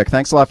really quick.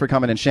 Thanks a lot for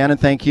coming in. Shannon,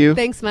 thank you.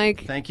 Thanks,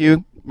 Mike. Thank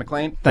you.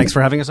 McLean. Thanks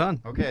for having us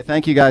on. Okay,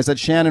 thank you, guys. That's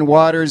Shannon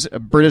Waters,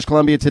 British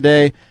Columbia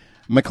Today.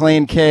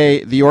 McLean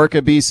K, the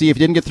Orca, BC. If you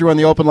didn't get through on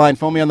the open line,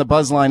 phone me on the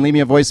buzz line. Leave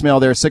me a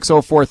voicemail there,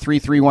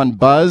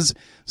 604-331-BUZZ,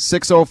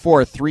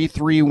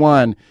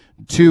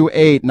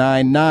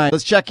 604-331-2899.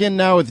 Let's check in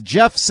now with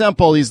Jeff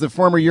Semple. He's the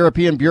former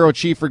European Bureau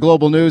Chief for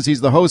Global News.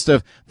 He's the host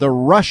of the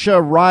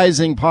Russia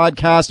Rising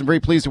podcast. I'm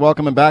very pleased to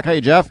welcome him back. Hi,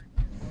 Jeff.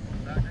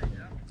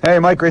 Hey,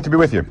 Mike. Great to be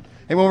with you.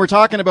 Hey, when we're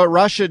talking about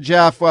Russia,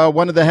 Jeff,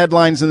 one of the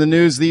headlines in the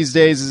news these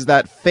days is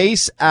that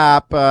Face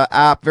app,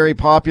 very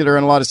popular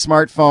on a lot of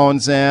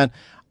smartphones. And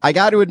I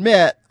got to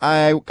admit,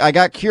 I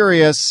got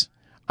curious.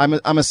 I'm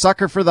a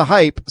sucker for the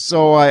hype,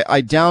 so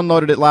I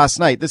downloaded it last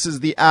night. This is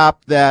the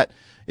app that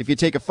if you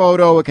take a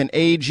photo, it can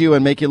age you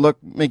and make you,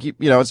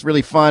 it's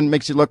really fun,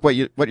 makes you look what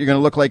you're going to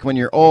look like when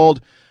you're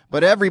old.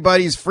 But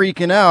everybody's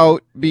freaking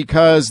out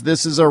because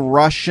this is a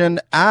Russian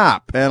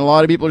app. And a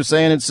lot of people are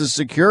saying it's a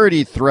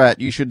security threat.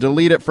 You should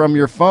delete it from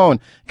your phone.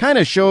 Kind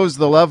of shows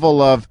the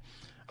level of,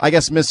 I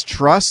guess,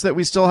 mistrust that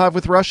we still have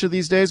with Russia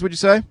these days, would you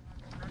say?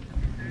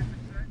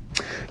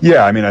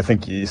 Yeah, I mean, I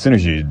think as soon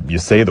as you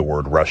say the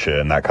word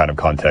Russia in that kind of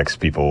context,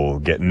 people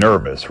get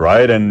nervous,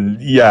 right?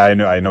 And yeah,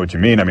 I know what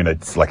you mean. I mean,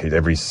 it's like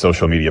every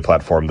social media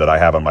platform that I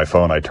have on my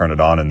phone, I turn it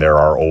on and there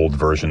are old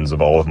versions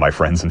of all of my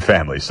friends and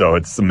family. So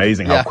it's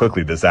amazing how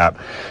quickly this app,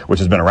 which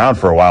has been around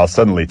for a while,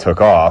 suddenly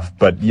took off.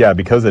 But yeah,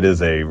 because it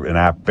is an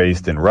app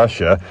based in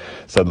Russia,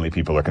 suddenly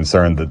people are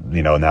concerned that,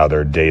 now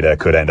their data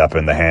could end up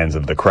in the hands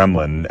of the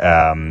Kremlin.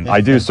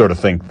 I do sort of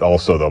think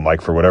also, though,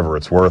 Mike, for whatever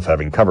it's worth,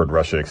 having covered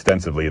Russia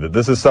extensively, that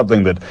this is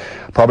something that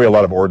probably a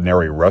lot of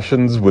ordinary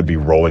Russians would be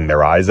rolling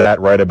their eyes at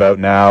right about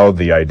now.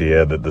 The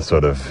idea that the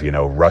sort of,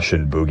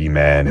 Russian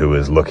boogeyman who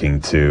is looking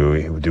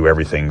to do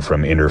everything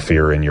from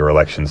interfere in your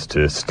elections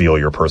to steal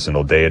your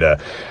personal data.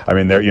 I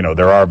mean,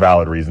 there are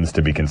valid reasons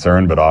to be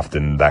concerned, but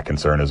often that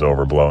concern is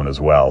overblown as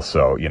well.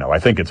 So, I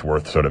think it's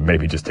worth sort of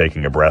maybe just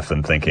taking a breath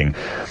and thinking,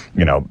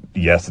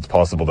 yes, it's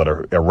possible that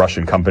a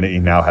Russian company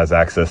now has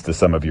access to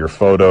some of your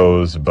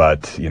photos,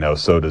 but,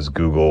 so does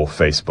Google,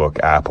 Facebook,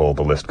 Apple,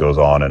 the list goes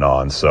on and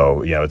on.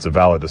 So, it's a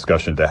valid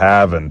discussion to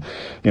have and,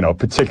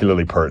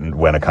 particularly pertinent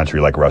when a country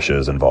like Russia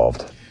is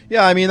involved.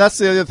 Yeah, I mean, that's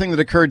the other thing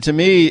that occurred to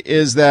me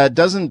is that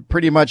doesn't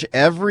pretty much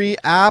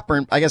every app,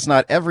 or I guess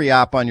not every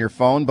app on your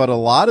phone, but a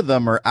lot of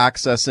them are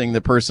accessing the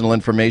personal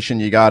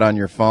information you got on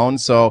your phone.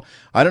 So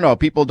I don't know,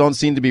 people don't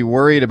seem to be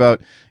worried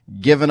about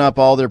giving up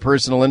all their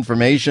personal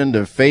information to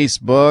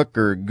Facebook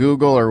or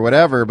Google or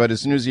whatever. But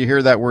as soon as you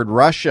hear that word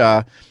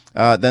Russia,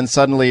 then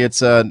suddenly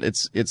it's a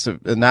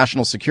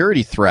national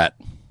security threat.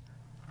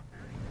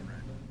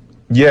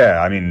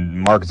 Yeah, I mean,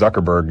 Mark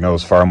Zuckerberg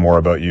knows far more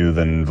about you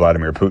than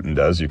Vladimir Putin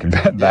does. You can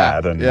bet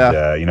that.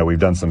 And, we've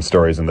done some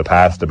stories in the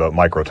past about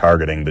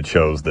micro-targeting that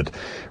shows that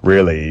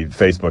really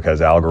Facebook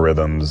has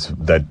algorithms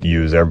that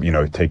use,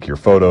 take your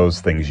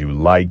photos, things you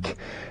like,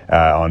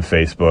 on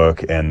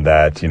Facebook, and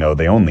that,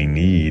 they only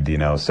need,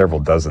 several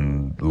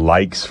dozen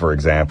likes, for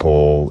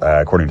example,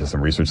 according to some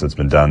research that's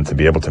been done, to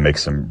be able to make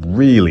some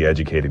really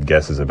educated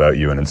guesses about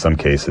you. And in some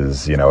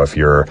cases, if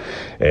you're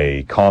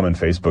a common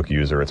Facebook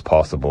user, it's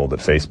possible that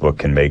Facebook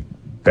can make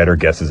better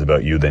guesses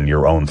about you than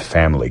your own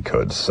family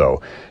could.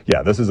 So,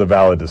 yeah, this is a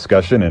valid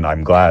discussion, and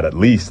I'm glad at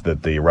least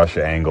that the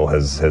Russia angle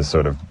has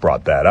sort of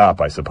brought that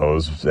up, I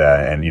suppose,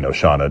 and,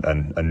 shone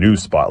a new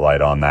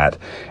spotlight on that.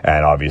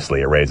 And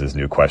obviously it raises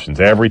new questions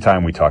every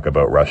time we talk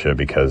about Russia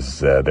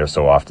because they're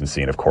so often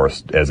seen, of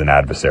course, as an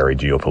adversary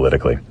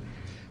geopolitically.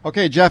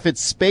 Okay, Jeff,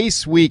 it's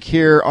Space Week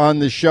here on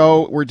the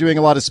show. We're doing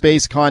a lot of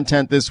space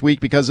content this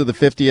week because of the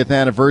 50th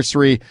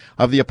anniversary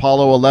of the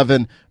Apollo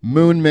 11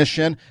 moon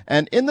mission.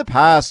 And in the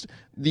past,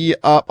 the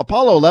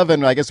Apollo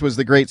 11, I guess, was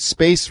the great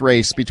space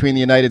race between the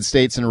United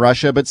States and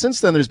Russia. But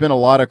since then, there's been a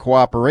lot of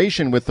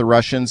cooperation with the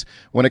Russians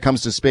when it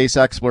comes to space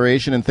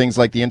exploration and things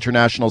like the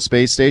International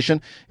Space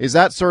Station. Is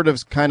that sort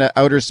of kind of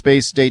outer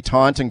space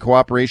détente and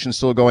cooperation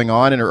still going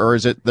on? Or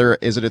is it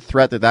a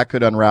threat that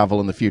could unravel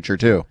in the future,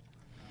 too?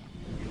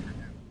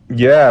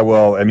 Yeah,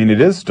 well, I mean,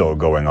 it is still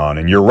going on,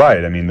 and you're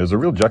right. I mean, there's a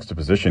real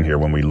juxtaposition here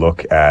when we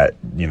look at,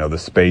 the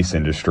space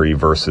industry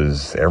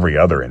versus every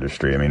other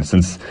industry. I mean,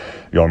 since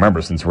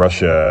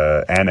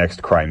Russia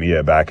annexed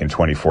Crimea back in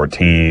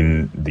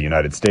 2014, the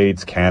United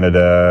States,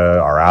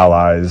 Canada, our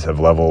allies have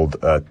leveled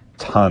a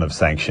ton of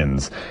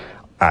sanctions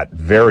at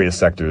various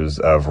sectors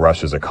of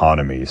Russia's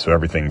economy. So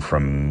everything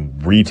from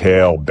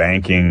retail,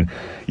 banking,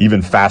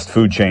 even fast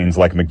food chains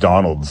like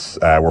McDonald's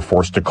were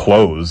forced to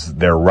close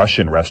their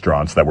Russian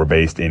restaurants that were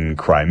based in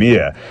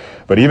Crimea.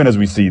 But even as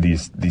we see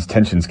these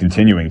tensions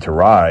continuing to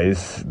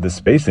rise, the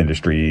space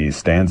industry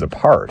stands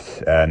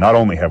apart. Not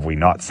only have we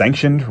not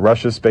sanctioned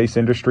Russia's space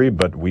industry,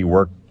 but we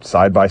work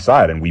side by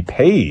side, and we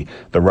pay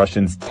the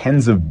Russians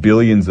tens of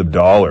billions of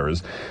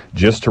dollars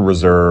just to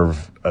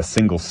reserve a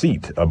single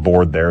seat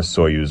aboard their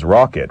Soyuz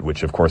rocket,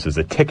 which of course is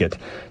a ticket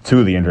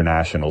to the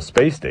International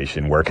Space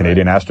Station, where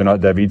Canadian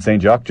astronaut David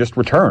Saint-Jacques just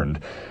returned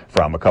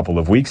from a couple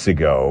of weeks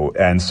ago.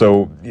 And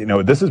so,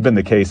 this has been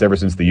the case ever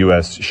since the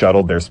U.S.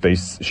 shuttled their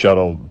space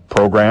shuttle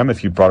program,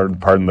 if you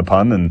pardon the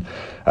pun, and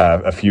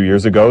a few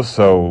years ago.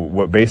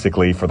 So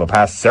basically, for the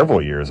past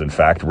several years, in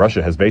fact,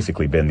 Russia has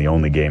basically been the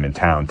only game in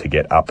town to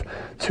get up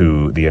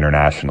to the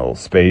International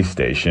Space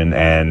Station.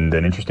 And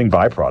an interesting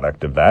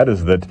byproduct of that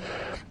is that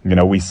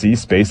we see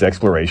space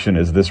exploration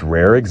as this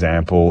rare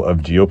example of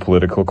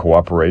geopolitical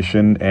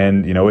cooperation,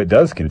 and, it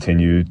does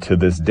continue to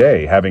this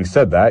day. Having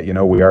said that,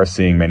 we are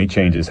seeing many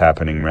changes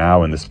happening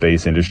now in the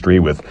space industry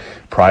with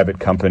private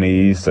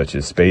companies such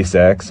as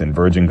SpaceX and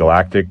Virgin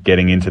Galactic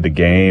getting into the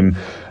game.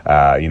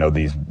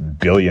 These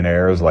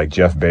billionaires like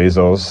Jeff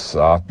Bezos,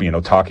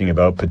 talking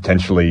about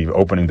potentially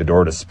opening the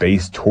door to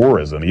space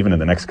tourism, even in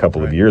the next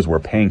couple of years, where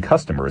paying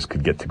customers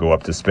could get to go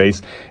up to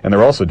space. And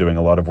they're also doing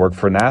a lot of work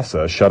for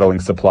NASA, shuttling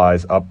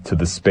supplies up to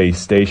the space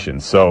station.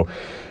 So,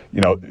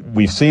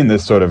 we've seen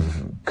this sort of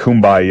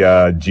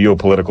kumbaya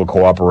geopolitical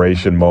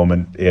cooperation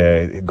moment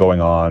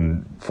going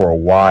on for a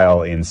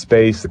while in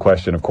space. The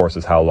question, of course,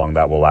 is how long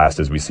that will last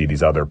as we see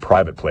these other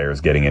private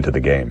players getting into the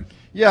game.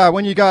 Yeah,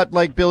 when you got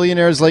like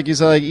billionaires like you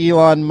said, like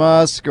Elon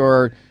Musk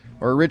or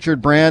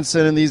Richard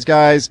Branson and these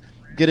guys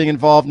getting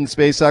involved in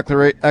space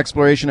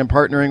exploration and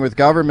partnering with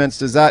governments,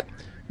 does that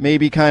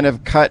maybe kind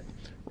of cut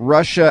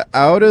Russia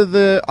out of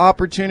the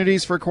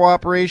opportunities for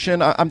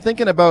cooperation? I'm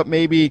thinking about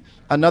maybe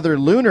another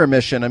lunar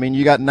mission. I mean,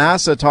 you got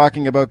NASA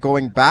talking about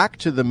going back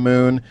to the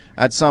moon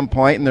at some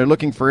point, and they're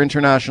looking for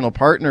international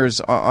partners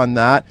on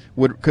that.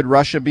 Could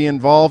Russia be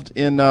involved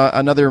in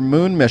another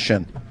moon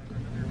mission?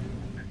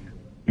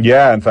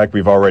 Yeah, in fact,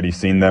 we've already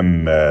seen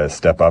them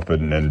step up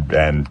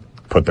and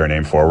put their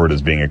name forward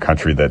as being a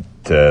country that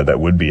that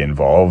would be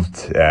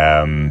involved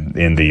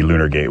in the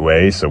Lunar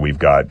Gateway. So we've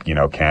got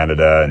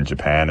Canada and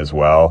Japan as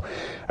well.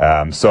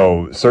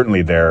 So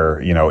certainly they're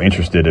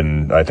interested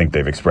in. I think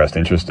they've expressed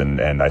interest,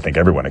 and I think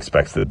everyone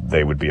expects that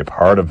they would be a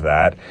part of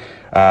that.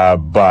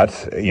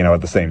 But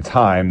at the same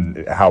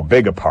time, how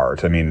big a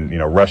part? I mean,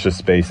 Russia's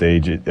space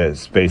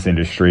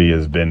industry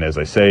has been, as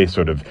I say,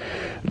 sort of,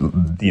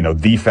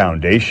 the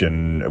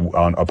foundation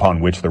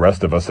upon which the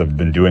rest of us have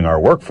been doing our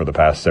work for the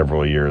past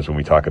several years when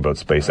we talk about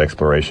space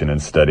exploration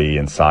and study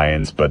and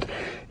science. But,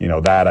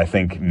 that I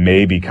think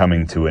may be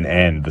coming to an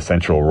end, the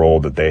central role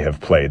that they have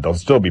played. They'll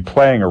still be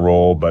playing a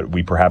role, but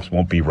we perhaps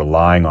won't be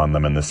relying on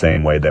them in the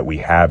same way that we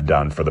have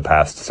done for the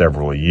past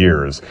several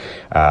years.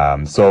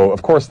 So,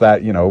 of course,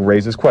 that,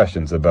 raises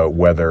questions about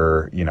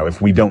whether,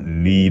 if we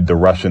don't need the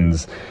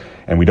Russians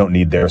and we don't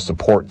need their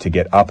support to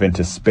get up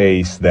into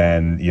space,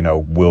 then,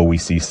 will we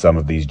see some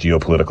of these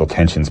geopolitical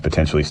tensions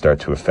potentially start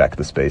to affect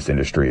the space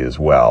industry as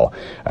well?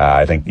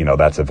 I think,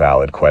 that's a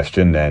valid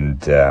question.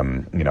 And,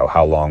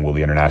 how long will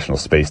the International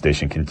Space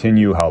Station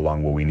continue? How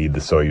long will we need the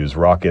Soyuz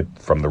rocket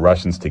from the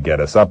Russians to get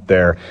us up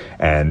there?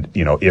 And,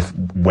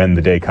 when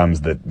the day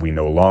comes that we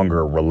no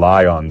longer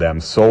rely on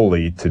them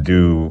solely to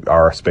do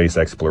our space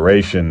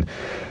exploration,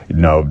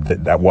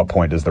 at what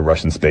point does the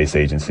Russian space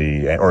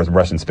agency or the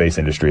Russian space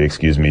industry,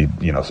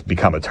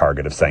 become a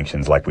target of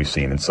sanctions like we've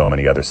seen in so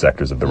many other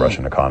sectors of the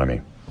Russian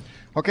economy?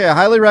 Okay, I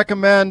highly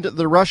recommend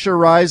the Russia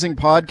Rising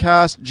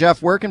podcast.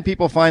 Jeff, where can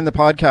people find the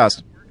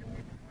podcast?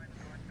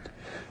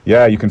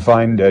 Yeah, you can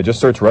find, just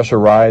search Russia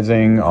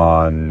Rising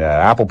on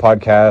Apple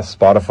Podcasts,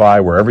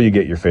 Spotify, wherever you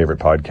get your favorite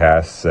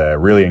podcasts.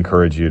 Really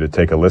encourage you to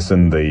take a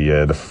listen.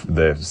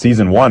 The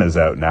season 1 is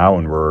out now,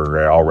 and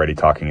we're already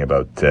talking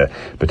about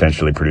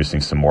potentially producing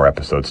some more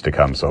episodes to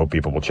come. So I hope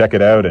people will check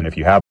it out. And if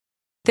you have...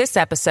 This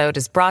episode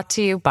is brought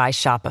to you by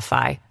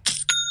Shopify.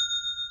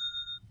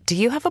 Do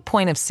you have a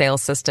point of sale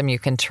system you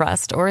can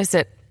trust, or is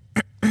it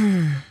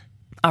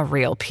a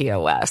real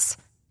POS?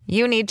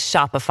 You need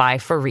Shopify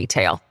for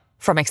retail.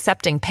 From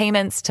accepting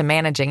payments to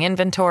managing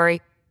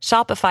inventory,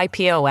 Shopify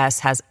POS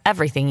has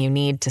everything you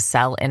need to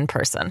sell in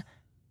person.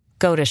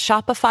 Go to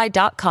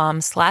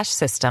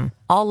shopify.com/system,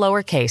 all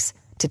lowercase,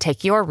 to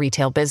take your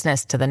retail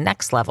business to the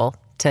next level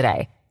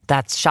today.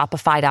 That's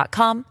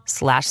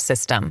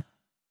shopify.com/system.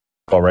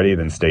 Already,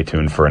 then stay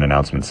tuned for an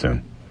announcement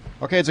soon.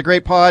 Okay, it's a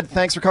great pod.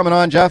 Thanks for coming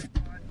on, Jeff.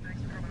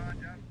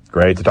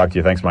 Great to talk to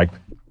you. Thanks, Mike.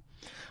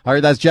 All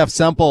right, that's Jeff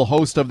Semple,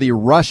 host of the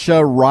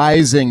Russia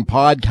Rising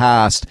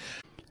podcast.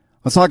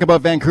 Let's talk about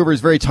Vancouver's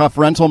very tough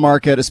rental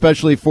market,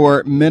 especially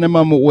for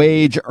minimum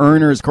wage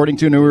earners. According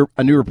to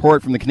a new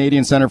report from the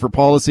Canadian Centre for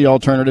Policy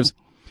Alternatives,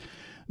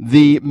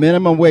 the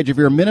minimum wage, if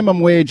you're a minimum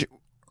wage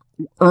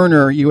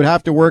earner, you would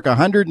have to work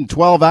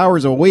 112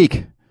 hours a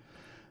week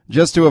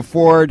just to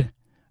afford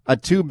a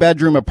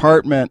 2-bedroom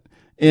apartment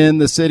in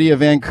the city of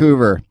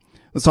Vancouver.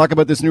 Let's talk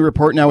about this new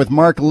report now with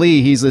Mark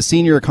Lee. He's a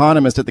senior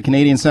economist at the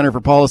Canadian Centre for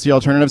Policy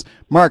Alternatives.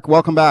 Mark,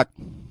 welcome back.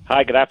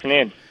 Hi, good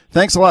afternoon.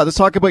 Thanks a lot. Let's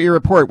talk about your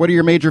report. What are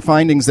your major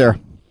findings there?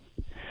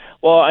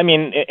 Well, I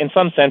mean, in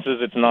some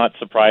senses, it's not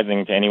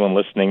surprising to anyone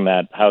listening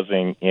that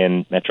housing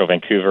in Metro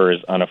Vancouver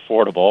is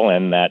unaffordable,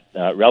 and that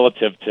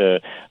relative to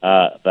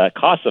the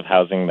cost of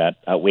housing, that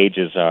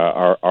wages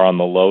are on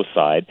the low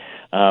side.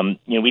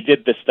 We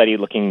did this study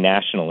looking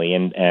nationally,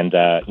 and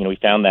we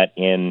found that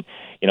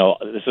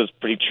this is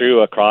pretty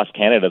true across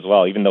Canada as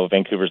well. Even though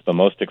Vancouver's the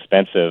most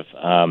expensive,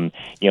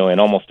 in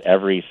almost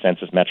every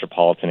census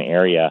metropolitan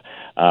area,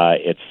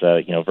 it's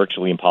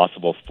virtually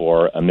impossible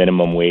for a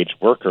minimum wage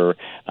worker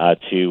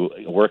to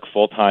work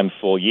full-time,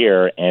 full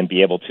year, and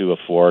be able to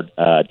afford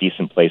a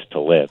decent place to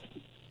live.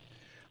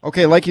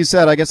 Okay, like you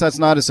said, I guess that's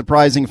not a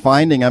surprising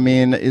finding. I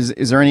mean,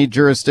 is there any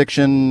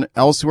jurisdiction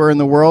elsewhere in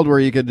the world where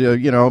you could,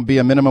 be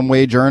a minimum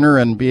wage earner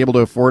and be able to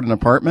afford an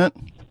apartment?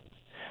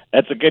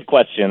 That's a good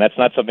question. That's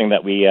not something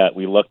that we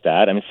looked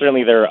at. I mean,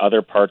 certainly there are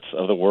other parts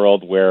of the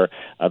world where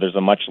there's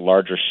a much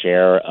larger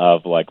share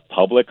of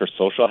public or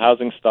social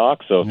housing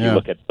stock. So if you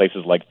look at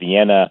places like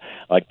Vienna,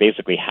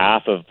 basically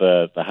half of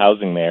the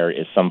housing there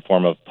is some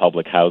form of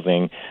public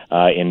housing.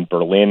 In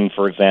Berlin,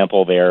 for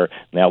example, they're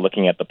now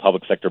looking at the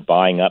public sector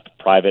buying up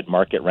private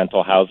market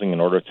rental housing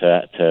in order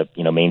to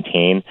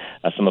maintain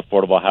some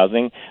affordable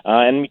housing.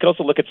 And you can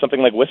also look at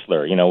something like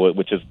Whistler,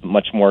 which is a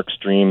much more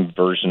extreme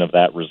version of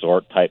that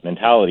resort type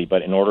mentality.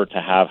 But in order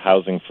to have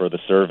housing for the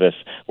service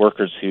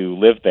workers who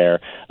live there,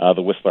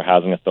 the Whistler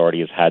Housing Authority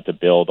has had to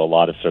build a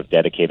lot of sort of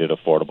dedicated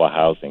affordable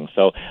housing.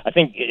 So I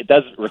think it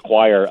does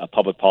require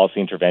public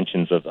policy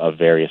interventions of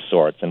various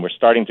sorts. And we're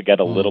starting to get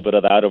a little bit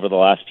of that over the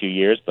last few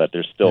years, but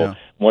there's still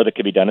more that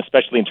could be done,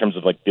 especially in terms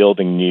of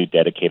building new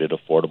dedicated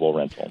affordable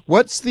rental.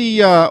 What's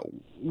the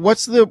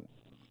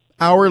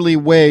hourly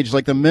wage,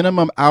 the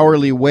minimum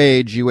hourly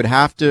wage you would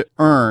have to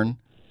earn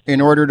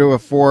in order to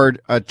afford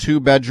a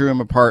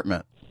 2-bedroom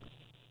apartment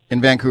in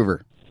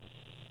Vancouver?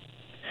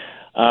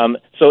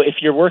 So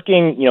if you're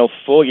working,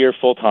 full year,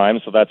 full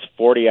time, so that's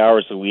 40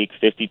 hours a week,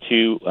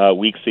 52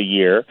 weeks a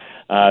year,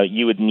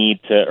 you would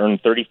need to earn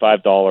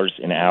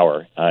 $35 an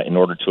hour in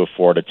order to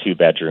afford a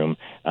 2-bedroom,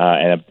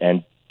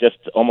 and just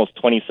almost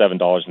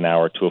 $27 an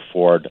hour to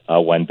afford a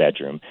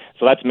one-bedroom.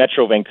 So that's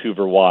Metro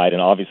Vancouver-wide,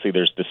 and obviously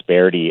there's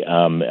disparity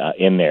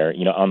in there.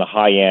 On the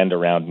high end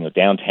around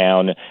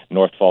downtown,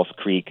 North Falls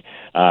Creek,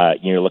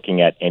 you're looking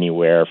at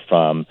anywhere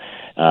from,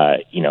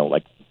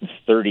 like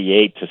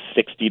 $38 to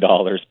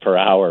 $60 per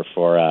hour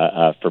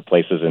for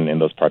places in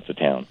those parts of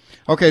town.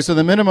 Okay, so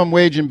the minimum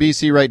wage in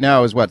BC right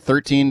now is what,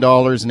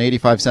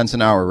 $13.85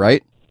 an hour,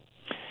 right?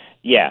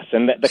 Yes,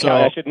 and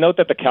I should note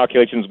that the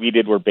calculations we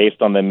did were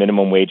based on the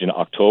minimum wage in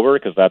October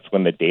because that's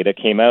when the data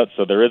came out.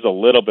 So there is a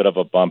little bit of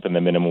a bump in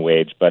the minimum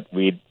wage, but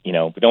we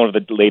don't have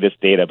the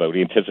latest data, but we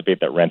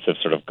anticipate that rents have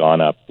sort of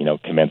gone up,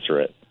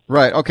 commensurate.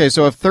 Right. Okay.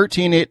 So if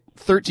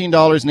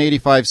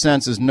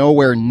 $13.85 is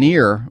nowhere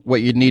near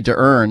what you'd need to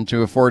earn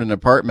to afford an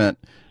apartment,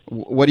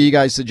 what are you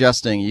guys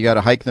suggesting? You got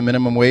to hike the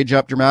minimum wage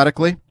up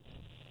dramatically?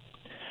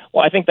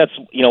 Well, I think that's,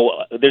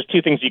 there's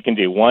two things you can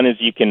do. One is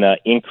you can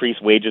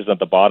increase wages at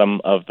the bottom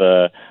of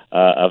the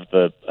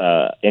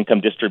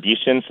income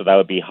distribution, so that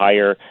would be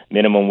higher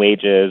minimum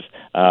wages,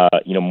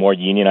 more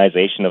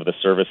unionization of the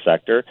service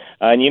sector.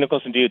 And you can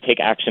also take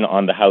action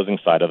on the housing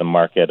side of the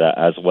market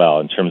as well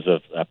in terms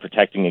of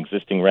protecting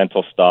existing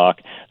rental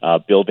stock,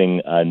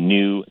 building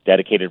new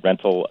dedicated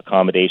rental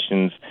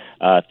accommodations,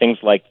 things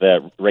like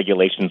the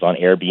regulations on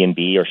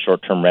Airbnb or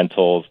short-term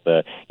rentals,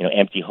 the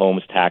empty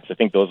homes tax. I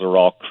think those are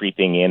all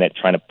creeping in at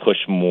trying to push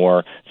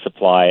more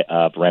supply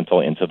of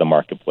rental into the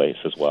marketplace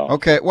as well.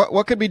 Okay,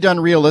 what could be done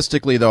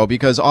realistically though?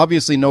 Because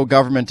obviously no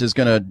government is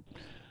going to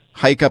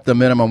hike up the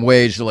minimum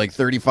wage to like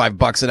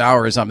 $35 an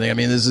hour or something. I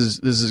mean, this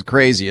is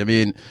crazy. I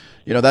mean,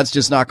 that's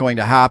just not going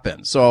to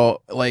happen.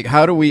 So like,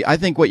 how do we? I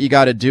think what you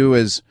got to do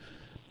is,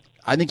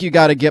 I think you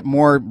got to get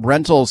more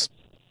rentals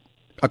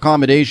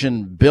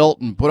accommodation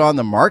built and put on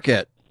the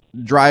market.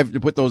 Drive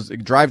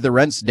the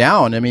rents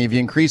down. I mean, if you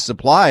increase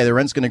supply, the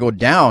rent's going to go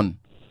down.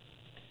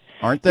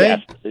 Aren't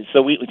they? Yes.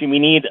 So we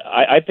need.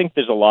 I think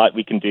there's a lot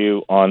we can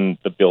do on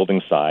the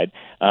building side.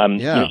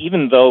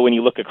 Even though when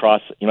you look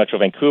across Metro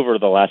Vancouver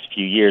the last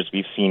few years,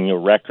 we've seen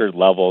record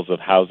levels of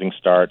housing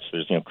starts.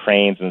 There's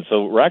cranes, and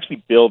so we're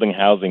actually building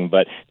housing,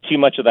 but too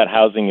much of that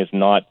housing is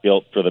not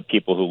built for the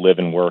people who live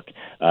and work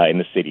in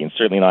the city, and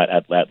certainly not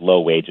at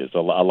low wages. A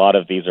lot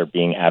of these are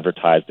being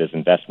advertised as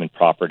investment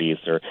properties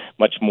or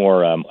much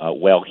more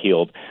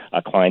well-heeled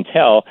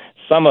clientele.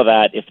 Some of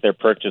that, if they're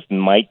purchased,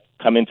 might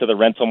come into the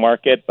rental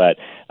market, but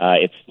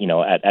it's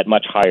at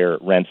much higher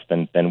rents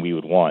than we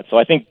would want. So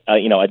I think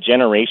a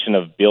generation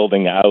of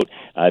building out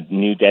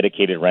new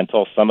dedicated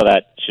rental, some of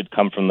that should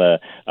come from the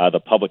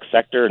public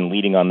sector and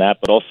leading on that,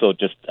 but also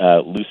just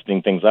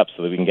loosening things up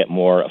so that we can get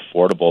more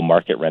affordable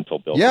market rental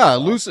buildings. Yeah,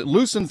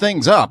 loosen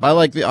things up. I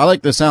like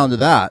the sound of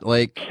that.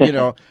 Like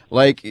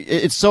like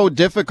it's so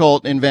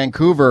difficult in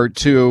Vancouver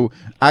to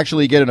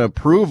actually get an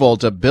approval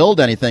to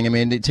build anything. I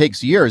mean, it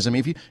takes years. I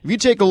mean, if you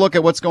take a look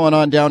at what's going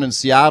on down in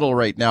Seattle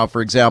right now,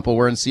 for example,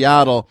 where in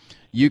Seattle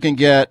you can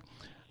get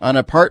an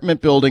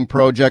apartment building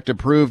project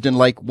approved in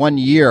like 1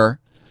 year,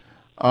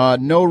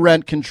 no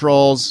rent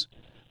controls,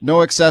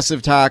 no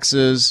excessive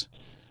taxes,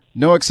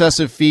 no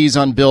excessive fees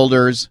on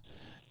builders,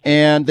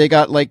 and they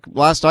got, like,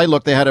 last I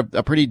looked, they had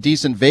a pretty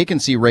decent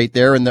vacancy rate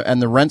there, and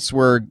the rents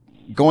were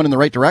going in the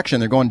right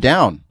direction. They're going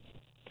down.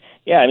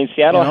 Yeah, I mean,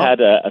 Seattle had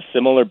a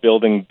similar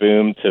building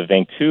boom to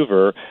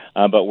Vancouver,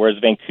 but whereas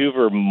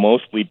Vancouver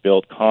mostly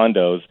built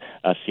condos,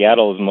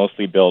 Seattle is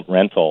mostly built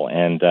rental,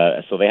 and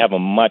so they have a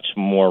much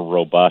more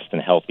robust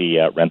and healthy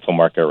rental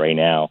market right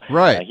now.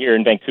 Right. Here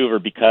in Vancouver,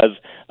 because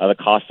the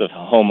cost of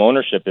home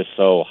ownership is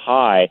so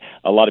high,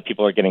 a lot of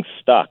people are getting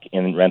stuck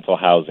in rental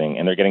housing,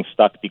 and they're getting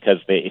stuck because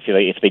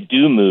if they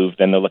do move,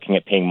 then they're looking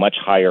at paying much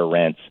higher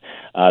rents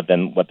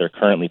than what they're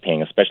currently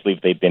paying, especially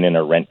if they've been in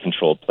a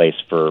rent-controlled place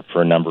for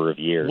a number of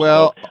years.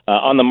 Well, so,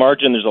 on the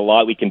margin, there's a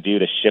lot we can do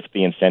to shift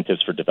the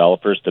incentives for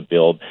developers to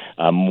build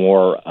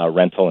more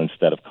rental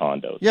instead of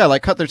condos. Yeah,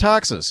 like cut their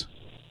taxes.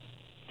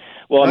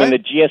 Well, right? I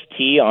mean,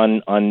 the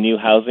GST on new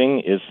housing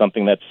is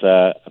something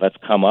that's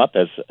come up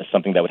as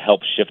something that would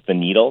help shift the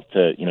needle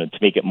to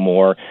make it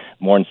more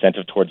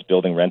incentive towards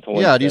building rental.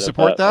 Yeah, do you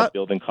support that?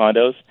 Building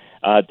condos,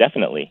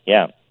 definitely.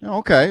 Yeah.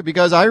 Okay,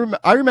 because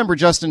I remember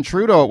Justin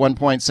Trudeau at one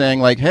point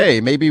saying, like,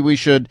 hey, maybe we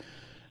should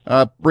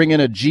bring in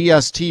a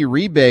GST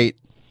rebate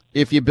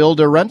if you build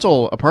a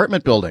rental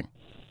apartment building.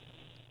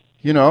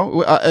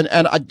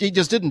 And he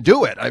just didn't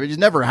do it. I mean, it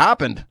never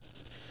happened.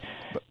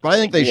 But I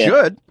think they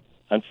should.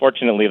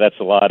 Unfortunately, that's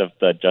a lot of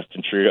the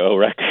Justin Trudeau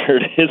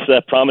record is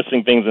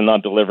promising things and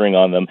not delivering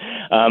on them.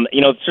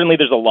 Certainly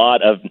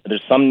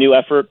there's some new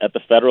effort at the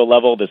federal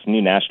level, this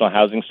new national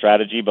housing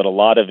strategy, but a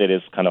lot of it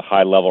is kind of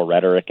high-level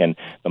rhetoric, and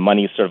the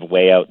money is sort of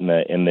way out in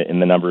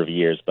the number of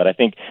years. But I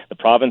think the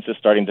province is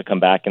starting to come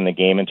back in the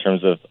game in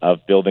terms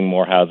of building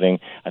more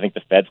housing. I think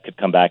the feds could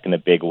come back in a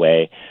big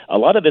way. A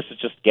lot of this is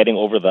just getting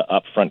over the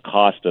upfront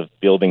cost of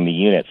building the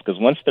units, because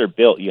once they're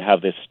built, you have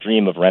this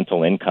stream of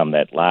rental income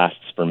that lasts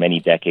for many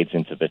decades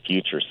into the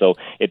future. So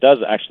it does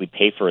actually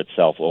pay for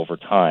itself over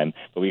time,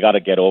 but we got to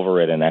get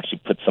over it and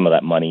actually put some of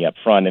that money up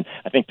front. And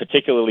I think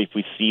particularly if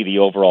we see the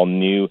overall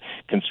new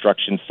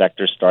construction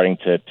sector starting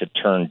to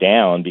turn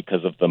down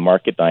because of the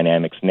market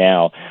dynamics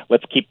now,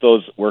 let's keep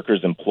those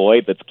workers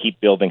employed. Let's keep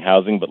building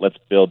housing, but let's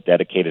build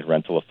dedicated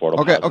rental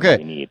affordable housing that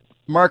we need.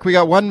 Mark, we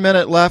got 1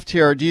 minute left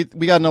here.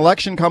 We got an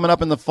election coming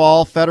up in the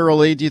fall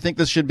federally. Do you think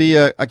this should be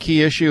a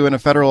key issue in a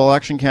federal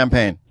election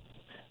campaign?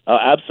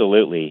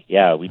 Absolutely.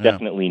 Yeah, we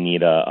definitely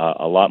need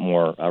a lot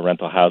more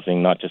rental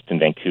housing, not just in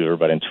Vancouver,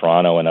 but in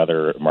Toronto and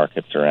other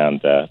markets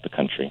around the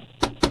country.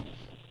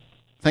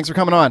 Thanks for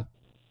coming on.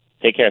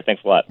 Take care.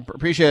 Thanks a lot.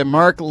 Appreciate it.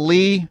 Mark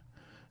Lee,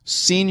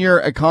 senior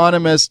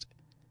economist,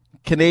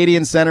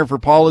 Canadian Centre for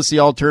Policy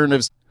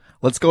Alternatives.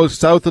 Let's go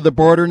south of the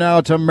border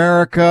now to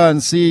America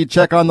and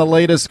check on the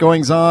latest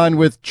goings on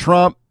with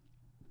Trump.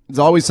 There's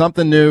always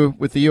something new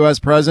with the U.S.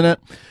 president.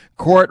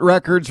 Court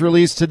records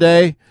released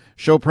today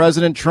show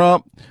President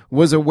Trump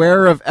was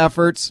aware of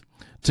efforts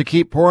to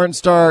keep porn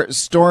star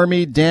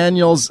Stormy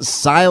Daniels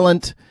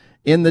silent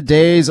in the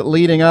days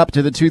leading up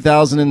to the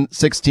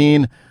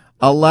 2016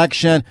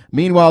 election.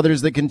 Meanwhile,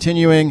 there's the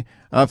continuing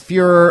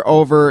furor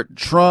over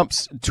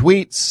Trump's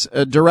tweets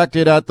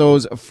directed at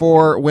those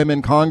four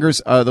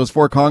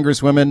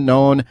congresswomen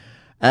known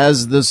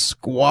as the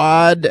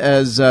Squad,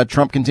 as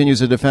Trump continues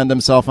to defend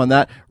himself on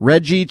that.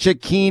 Reggie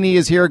Cecchini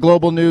is here,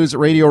 Global News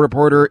radio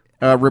reporter,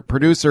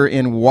 producer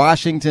in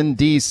Washington,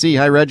 D.C.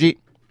 Hi, Reggie.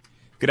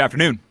 Good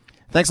afternoon.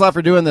 Thanks a lot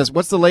for doing this.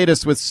 What's the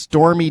latest with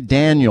Stormy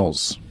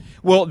Daniels?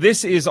 Well,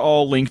 this is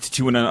all linked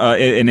to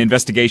an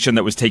investigation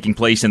that was taking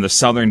place in the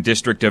Southern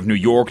District of New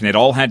York, and it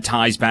all had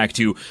ties back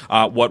to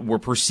what were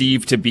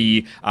perceived to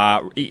be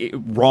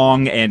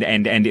wrong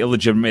and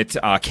illegitimate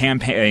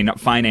campaign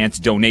finance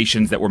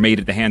donations that were made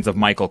at the hands of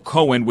Michael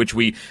Cohen, which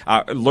we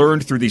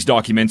learned through these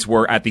documents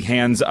were at the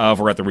hands of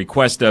or at the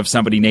request of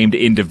somebody named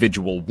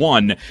Individual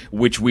One,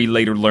 which we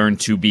later learned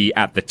to be,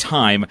 at the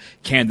time,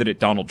 candidate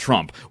Donald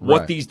Trump. Right.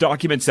 What these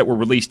documents that were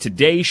released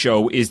today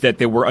show is that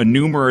there were a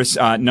numerous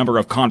number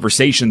of conversations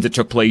that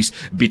took place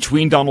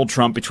between Donald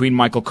Trump, between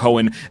Michael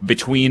Cohen,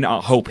 between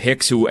Hope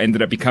Hicks, who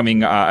ended up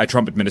becoming a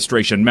Trump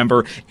administration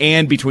member,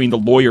 and between the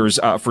lawyers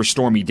for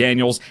Stormy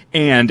Daniels,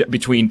 and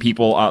between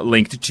people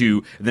linked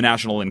to the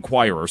National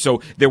Enquirer.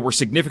 So there were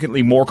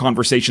significantly more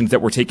conversations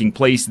that were taking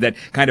place that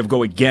kind of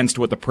go against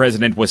what the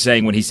president was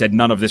saying when he said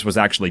none of this was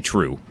actually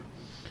true.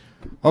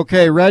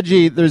 Okay,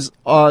 Reggie, there's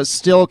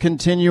still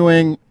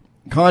continuing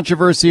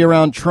controversy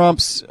around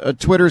Trump's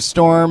Twitter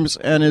storms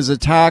and his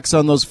attacks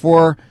on those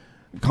four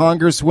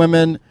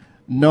congresswomen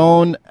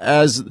known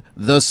as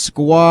the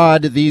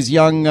Squad, these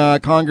young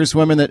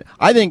congresswomen that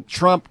I think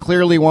Trump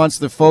clearly wants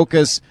the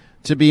focus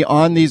to be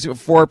on these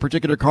four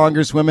particular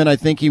congresswomen. I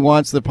think he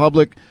wants the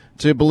public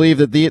to believe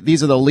that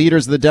these are the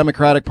leaders of the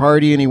Democratic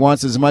Party, and he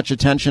wants as much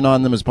attention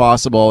on them as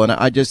possible. And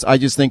I just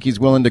think he's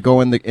willing to go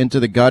into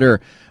the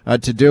gutter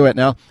to do it.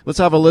 Now, let's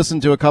have a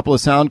listen to a couple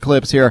of sound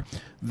clips here.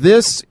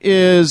 This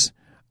is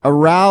a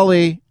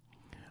rally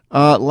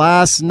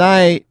last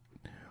night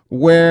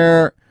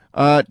where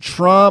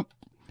Trump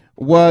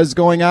was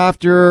going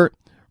after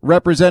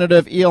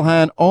Representative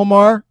Ilhan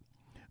Omar,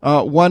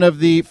 one of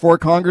the four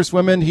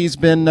congresswomen he's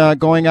been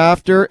going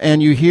after,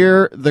 and you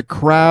hear the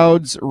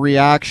crowd's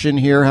reaction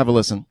here. Have a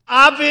listen.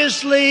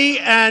 Obviously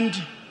and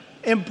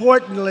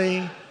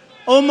importantly,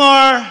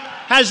 Omar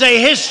has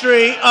a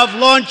history of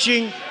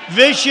launching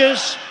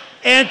vicious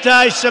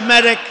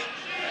anti-Semitic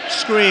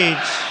screeds.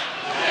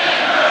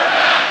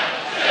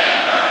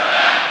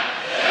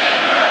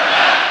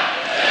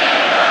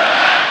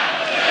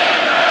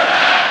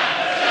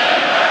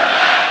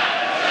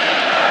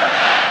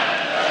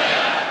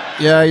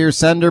 Yeah, you're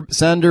send her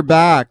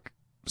back,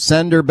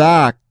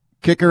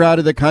 kick her out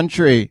of the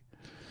country.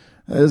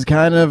 It was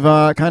kind of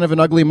an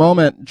ugly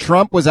moment.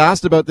 Trump was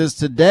asked about this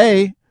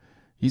today.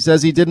 He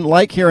says he didn't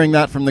like hearing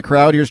that from the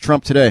crowd. Here's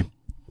Trump today.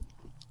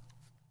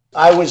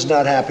 I was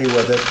not happy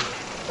with it.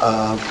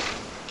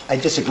 I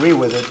disagree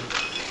with it.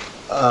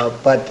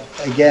 But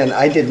again,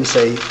 I didn't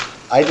say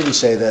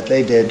that.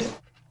 They did.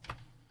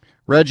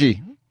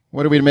 Reggie,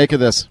 what are we to make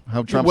of this?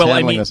 How Trump's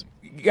handling this?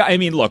 I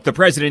mean, look, the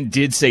president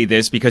did say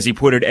this because he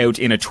put it out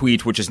in a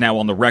tweet, which is now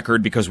on the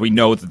record, because we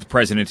know that the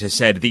president has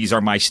said, these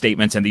are my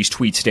statements and these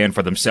tweets stand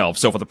for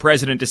themselves. So for the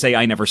president to say,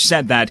 I never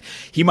said that,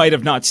 he might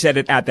have not said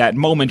it at that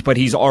moment, but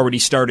he's already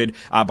started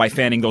by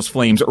fanning those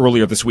flames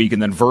earlier this week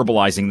and then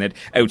verbalizing that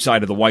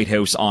outside of the White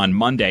House on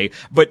Monday.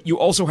 But you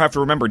also have to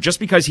remember, just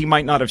because he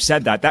might not have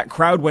said that, that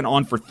crowd went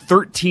on for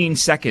 13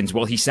 seconds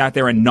while he sat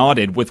there and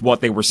nodded with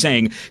what they were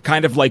saying,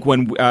 kind of like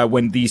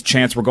when these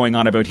chants were going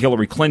on about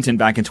Hillary Clinton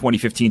back in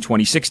 2015,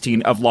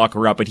 2016 of lock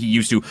her up, but he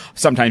used to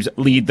sometimes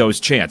lead those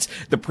chants.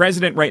 The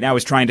president right now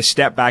is trying to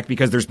step back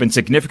because there's been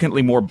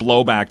significantly more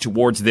blowback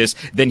towards this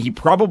than he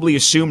probably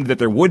assumed that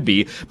there would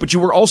be. But you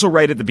were also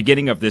right at the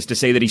beginning of this to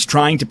say that he's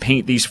trying to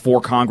paint these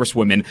 4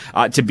 congresswomen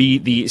to be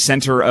the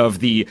center of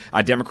the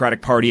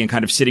Democratic Party and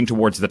kind of sitting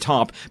towards the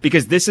top,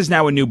 because this is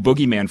now a new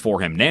boogeyman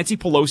for him. Nancy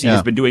Pelosi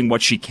has been doing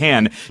what she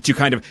can to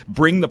kind of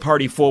bring the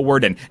party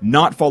forward and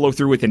not follow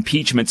through with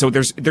impeachment. So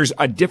there's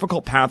a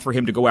difficult path for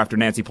him to go after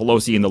Nancy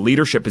Pelosi in the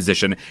leadership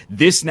position.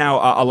 This now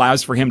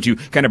allows for him to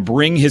kind of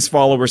bring his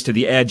followers to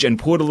the edge and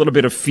put a little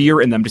bit of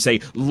fear in them to say,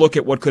 look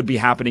at what could be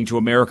happening to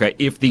America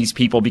if these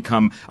people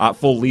become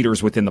full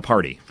leaders within the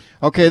party.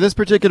 Okay, this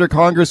particular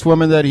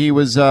congresswoman that he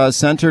was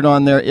centered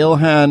on there,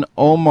 Ilhan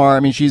Omar, I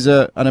mean, she's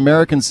an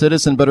American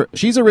citizen, but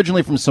she's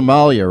originally from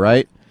Somalia,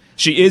 right?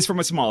 She is from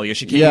Somalia.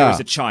 She came here as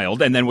a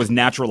child and then was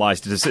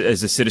naturalized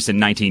as a citizen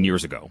 19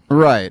 years ago.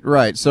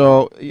 Right.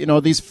 So,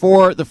 the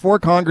 4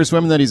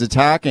 congresswomen that he's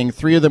attacking,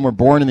 3 of them were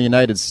born in the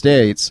United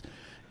States.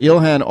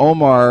 Ilhan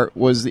Omar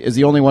is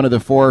the only one of the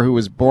 4 who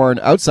was born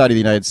outside of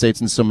the United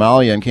States in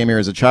Somalia and came here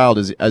as a child,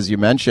 as you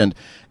mentioned.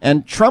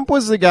 And Trump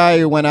was the guy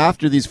who went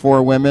after these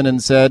 4 women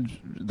and said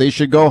they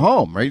should go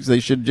home, right? They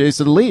should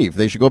leave.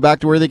 They should go back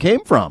to where they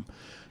came from.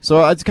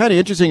 So it's kind of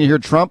interesting to hear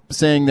Trump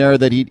saying there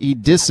that he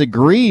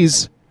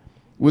disagrees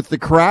with the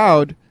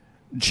crowd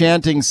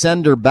chanting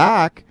 "send her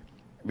back,"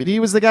 but he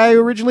was the guy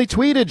who originally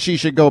tweeted she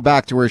should go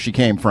back to where she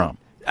came from.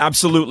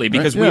 Absolutely,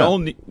 because we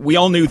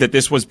all knew that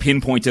this was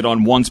pinpointed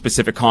on one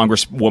specific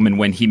congresswoman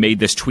when he made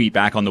this tweet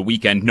back on the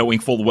weekend, knowing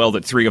full well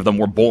that 3 of them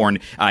were born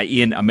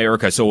in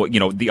America. So,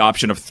 the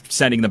option of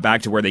sending them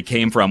back to where they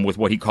came from with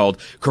what he called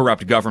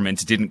corrupt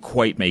governments didn't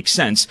quite make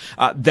sense.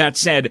 That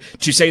said,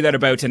 to say that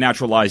about a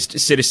naturalized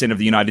citizen of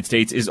the United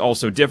States is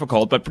also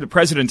difficult, but the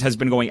president has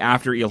been going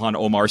after Ilhan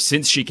Omar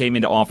since she came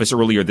into office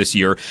earlier this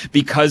year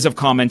because of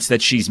comments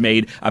that she's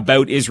made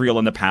about Israel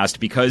in the past,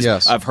 because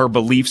of her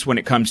beliefs when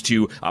it comes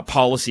to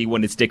policy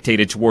when it's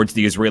dictated towards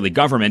the Israeli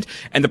government.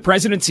 And the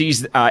president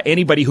sees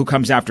anybody who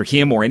comes after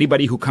him or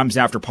anybody who comes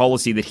after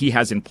policy that he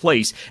has in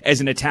place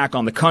as an attack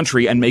on the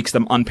country and makes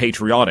them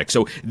unpatriotic.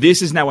 So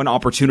this is now an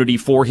opportunity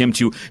for him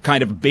to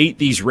kind of bait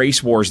these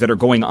race wars that are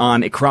going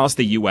on across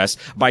the U.S.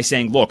 by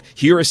saying, look,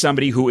 here is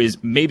somebody who is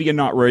maybe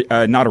not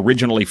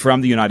originally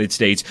from the United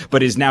States,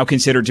 but is now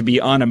considered to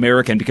be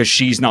un-American because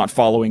she's not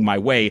following my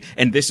way.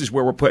 And this is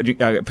where we're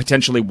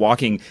potentially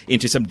walking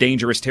into some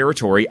dangerous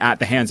territory at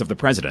the hands of the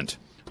president.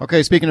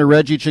 Okay, speaking to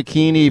Reggie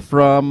Cecchini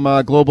from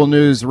Global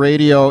News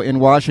Radio in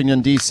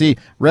Washington, D.C.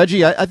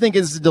 Reggie, I think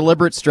it's a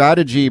deliberate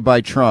strategy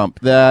by Trump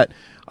that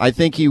I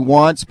think he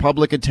wants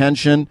public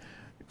attention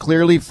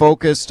clearly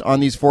focused on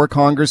these 4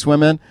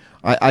 congresswomen.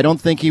 I don't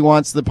think he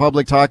wants the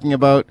public talking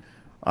about,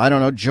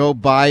 Joe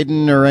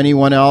Biden or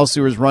anyone else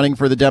who is running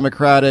for the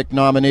Democratic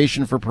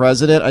nomination for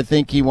president. I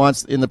think he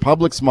wants in the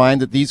public's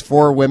mind that these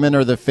 4 women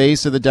are the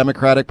face of the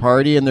Democratic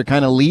Party and they're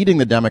kind of leading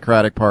the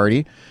Democratic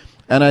Party.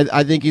 And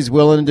I think he's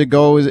willing to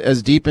go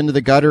as deep into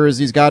the gutter as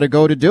he's got to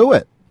go to do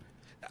it.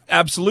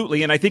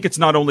 Absolutely. And I think it's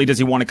not only does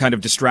he want to kind of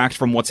distract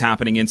from what's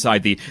happening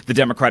inside the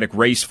Democratic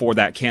race for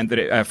that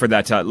candidate, for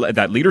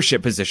that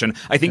leadership position.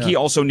 I think he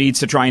also needs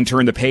to try and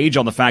turn the page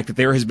on the fact that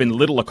there has been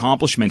little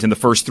accomplishment in the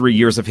first 3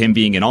 years of him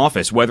being in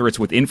office, whether it's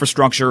with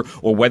infrastructure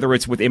or whether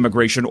it's with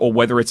immigration or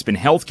whether it's been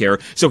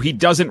healthcare. So he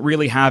doesn't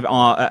really have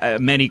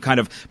many kind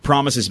of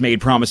promises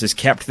made, promises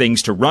kept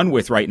things to run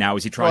with right now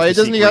as he tries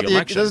to seek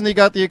re-election. Doesn't he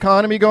got the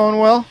economy going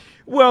well?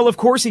 Well, of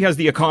course he has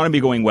the economy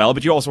going well,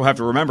 but you also have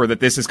to remember that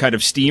this is kind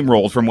of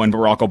steamrolled from when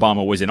Barack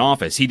Obama was in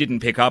office. He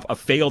didn't pick up a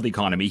failed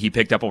economy. He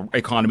picked up an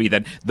economy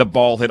that the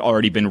ball had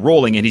already been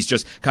rolling, and he's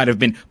just kind of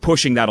been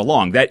pushing that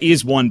along. That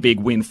is one big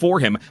win for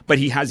him, but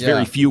he has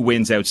very few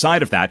wins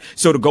outside of that.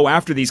 So to go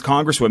after these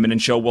congresswomen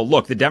and show, well,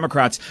 look, the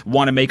Democrats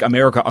want to make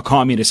America a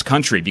communist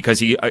country because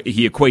he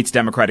equates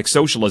democratic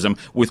socialism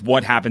with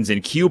what happens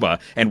in Cuba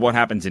and what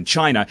happens in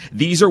China.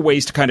 These are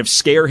ways to kind of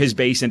scare his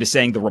base into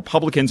saying the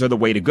Republicans are the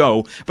way to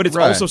go, but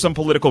it's also some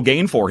political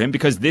gain for him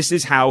because this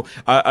is how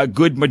a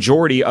good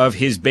majority of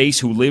his base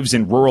who lives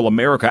in rural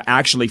America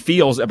actually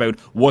feels about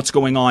what's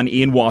going on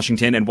in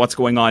Washington and what's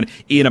going on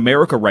in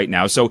America right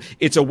now. So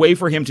it's a way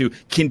for him to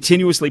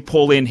continuously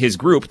pull in his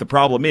group. The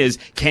problem is,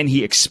 can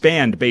he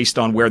expand based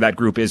on where that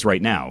group is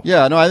right now?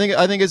 Yeah, no, I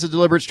think it's a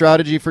deliberate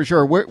strategy for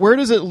sure. Where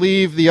does it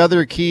leave the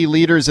other key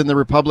leaders in the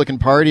Republican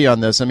Party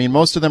on this? I mean,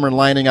 most of them are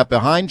lining up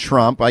behind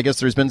Trump. I guess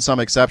there's been some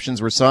exceptions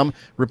where some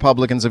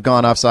Republicans have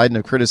gone offside and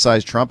have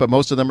criticized Trump, but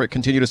most of them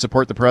continue to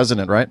support the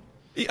president, right?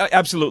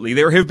 Absolutely.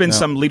 There have been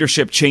some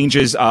leadership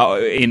changes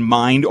in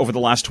mind over the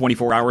last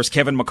 24 hours.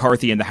 Kevin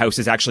McCarthy in the House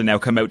has actually now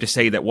come out to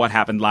say that what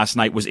happened last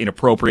night was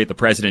inappropriate. The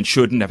president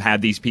shouldn't have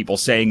had these people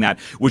saying that,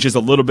 which is a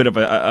little bit of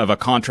a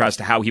contrast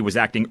to how he was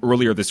acting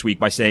earlier this week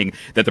by saying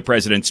that the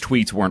president's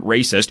tweets weren't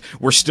racist.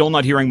 We're still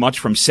not hearing much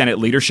from Senate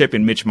leadership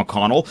in Mitch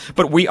McConnell,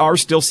 but we are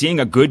still seeing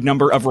a good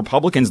number of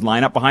Republicans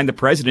line up behind the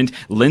president.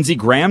 Lindsey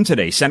Graham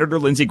today, Senator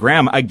Lindsey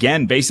Graham,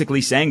 again,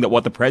 basically saying that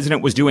what the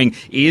president was doing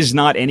is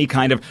not any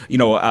kind of,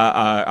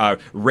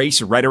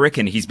 race rhetoric,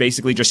 and he's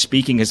basically just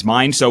speaking his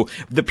mind. So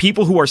the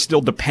people who are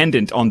still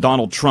dependent on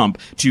Donald Trump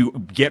to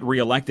get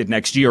reelected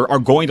next year are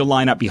going to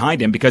line up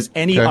behind him, because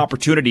any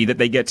opportunity that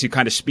they get to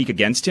kind of speak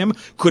against him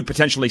could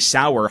potentially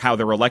sour how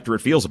their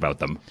electorate feels about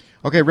them.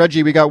 Okay,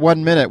 Reggie, we got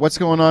 1 minute. What's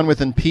going on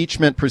with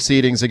impeachment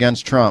proceedings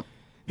against Trump?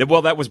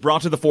 Well, that was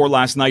brought to the fore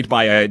last night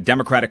by a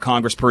Democratic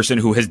congressperson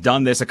who has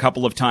done this a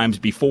couple of times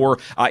before.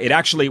 It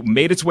actually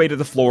made its way to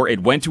the floor.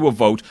 It went to a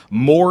vote.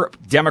 More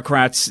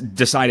Democrats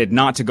decided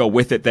not to go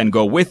with it than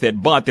go with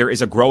it, but there is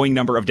a growing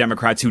number of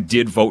Democrats who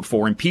did vote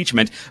for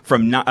impeachment,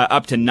 from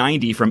up to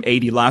 90 from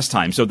 80 last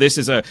time. So this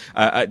is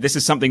this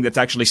is something that's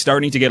actually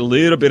starting to get a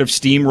little bit of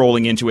steam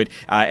rolling into it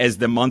as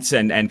the months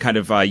and kind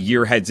of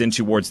year heads in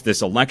towards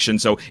this election.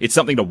 So it's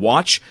something to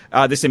watch,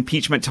 this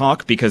impeachment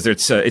talk, because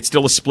it's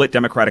still a split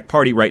Democratic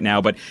Party right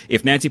now. But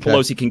if Nancy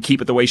Pelosi can keep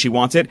it the way she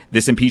wants it,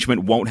 this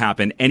impeachment won't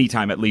happen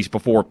anytime, at least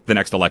before the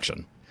next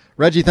election.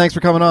 Reggie, thanks for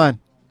coming on.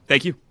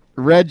 Thank you.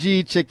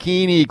 Reggie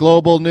Cecchini,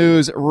 Global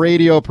News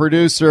radio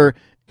producer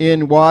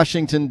in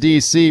Washington,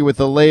 D.C., with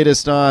the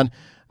latest on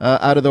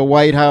out of the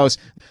White House.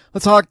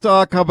 Let's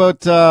talk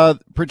about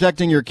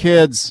protecting your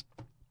kids,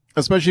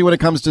 especially when it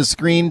comes to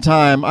screen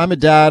time. I'm a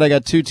dad. I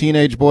got 2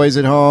 teenage boys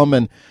at home,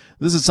 and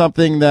this is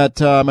something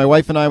that my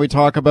wife and I, we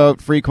talk about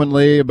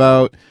frequently,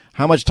 about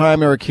how much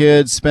time are our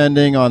kids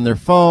spending on their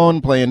phone,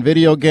 playing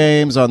video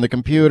games, on the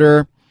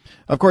computer.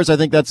 Of course, I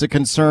think that's a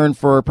concern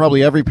for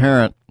probably every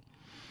parent.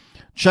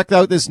 Check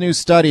out this new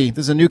study.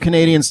 This is a new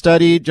Canadian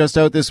study just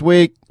out this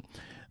week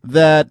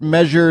that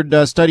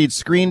studied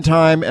screen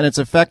time and its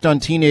effect on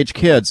teenage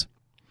kids.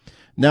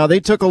 Now, they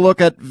took a look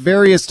at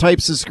various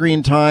types of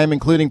screen time,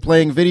 including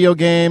playing video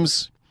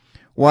games,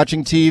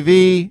 watching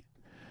TV,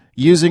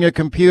 using a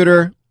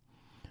computer,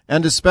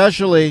 and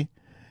especially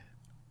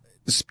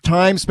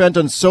time spent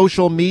on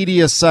social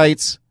media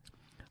sites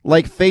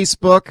like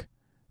Facebook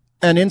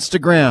and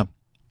Instagram.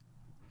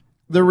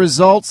 The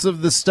results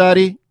of the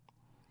study,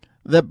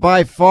 that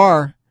by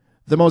far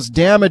the most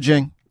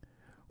damaging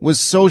was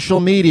social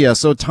media.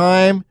 So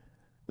time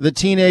the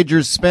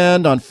teenagers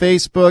spend on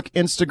Facebook,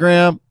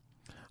 Instagram,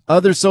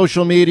 other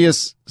social media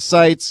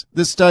sites.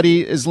 This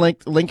study is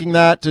linking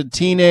that to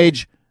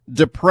teenage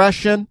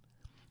depression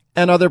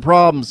and other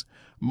problems,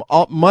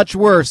 much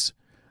worse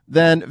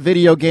than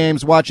video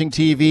games, watching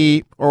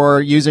TV, or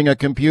using a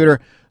computer.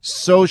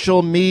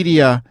 Social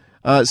media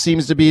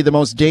seems to be the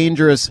most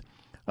dangerous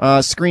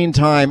screen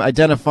time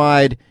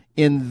identified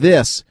in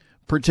this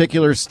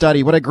particular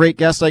study. What a great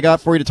guest I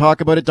got for you to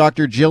talk about it.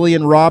 Dr.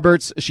 Jillian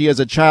Roberts. She is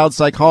a child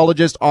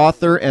psychologist,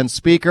 author, and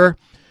speaker.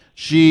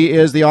 She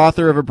is the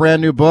author of a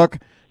brand new book,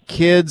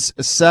 Kids,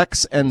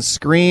 Sex, and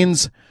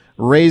Screens,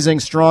 Raising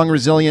Strong,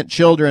 Resilient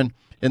Children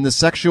in the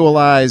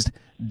Sexualized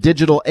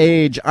Digital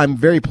Age. I'm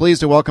very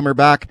pleased to welcome her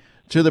back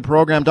to the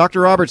program.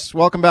 Dr. Roberts,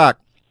 welcome back.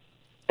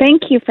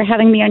 Thank you for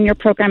having me on your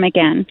program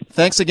again.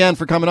 Thanks again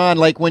for coming on.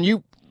 Like, when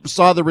you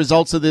saw the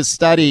results of this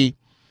study,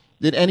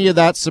 did any of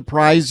that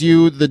surprise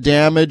you, the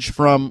damage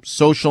from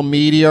social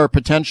media, or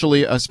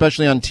potentially,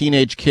 especially on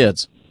teenage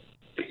kids?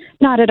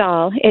 Not at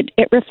all.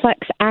 It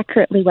reflects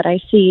accurately what I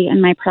see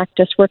in my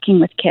practice working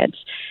with kids.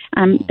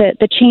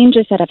 The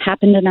changes that have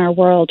happened in our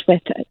world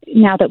with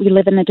now that we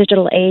live in the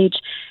digital age,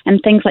 and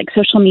things like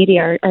social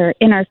media are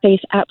in our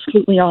face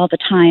absolutely all the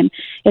time.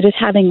 It is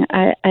having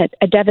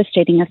a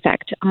devastating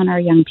effect on our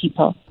young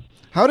people.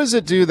 How does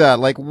it do that?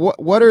 Like,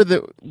 what are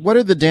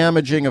the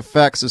damaging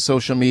effects of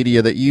social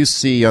media that you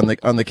see on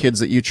the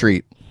kids that you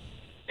treat?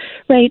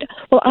 Right.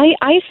 Well,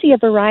 I see a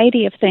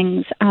variety of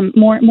things,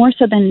 more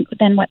so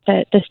than what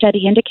the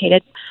study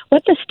indicated.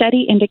 What the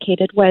study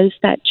indicated was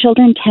that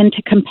children tend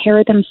to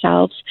compare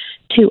themselves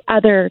to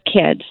other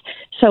kids.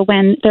 So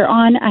when they're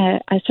on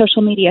a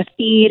social media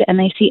feed and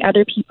they see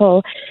other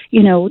people,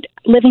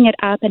 living it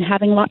up and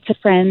having lots of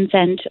friends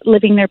and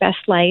living their best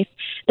life,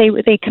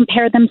 they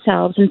compare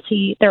themselves and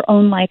see their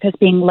own life as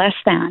being less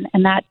than,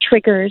 and that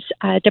triggers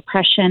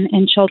depression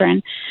in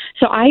children.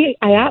 So I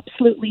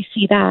absolutely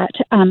see that.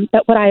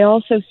 But what I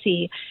also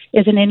see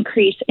is an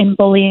increase in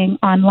bullying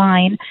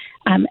online.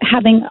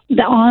 Having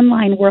the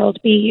online world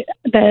be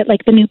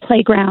the new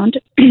playground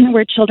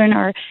where children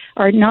are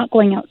not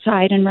going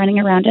outside and running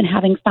around and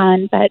having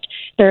fun, but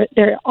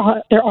their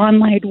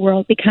online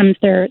world becomes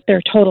their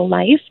total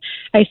life.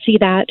 I see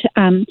that,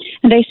 and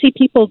I see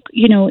people,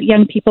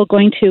 young people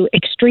going to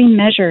extreme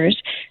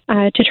measures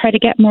to try to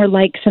get more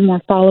likes and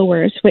more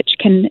followers, which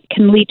can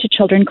lead to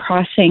children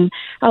crossing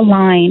a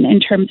line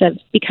in terms of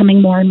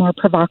becoming more and more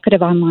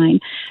provocative online,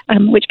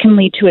 which can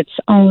lead to its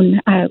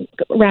own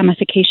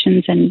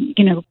ramifications and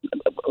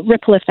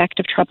ripple effect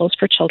of troubles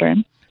for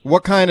children.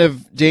 What kind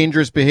of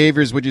dangerous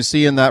behaviors would you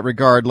see in that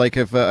regard? Like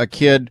if a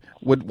kid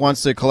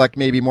wants to collect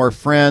maybe more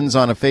friends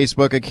on a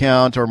Facebook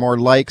account or more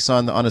likes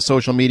on a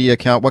social media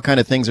account, what kind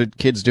of things are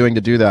kids doing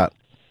to do that?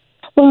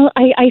 Well,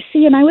 I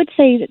see, and I would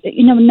say,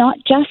 not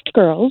just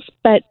girls,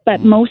 but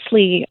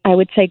mostly I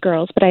would say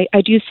girls. But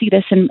I do see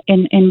this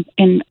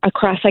in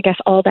across, I guess,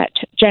 all that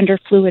gender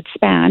fluid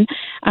span.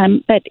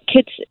 But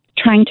kids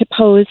trying to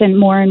pose in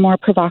more and more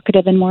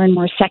provocative and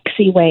more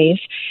sexy ways,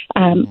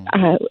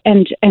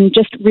 and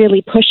just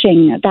really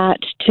pushing that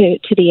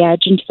to the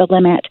edge and to the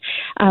limit.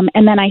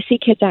 And then I see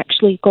kids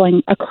actually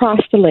going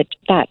across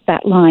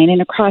that line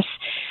and across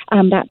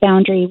that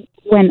boundary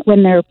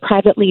when they're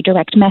privately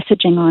direct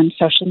messaging on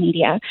social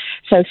media.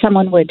 So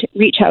someone would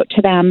reach out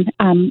to them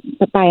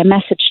by a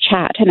message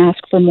chat and ask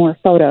for more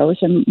photos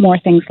and more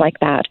things like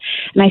that.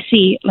 And I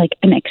see like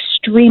an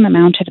extreme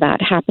amount of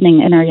that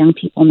happening in our young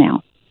people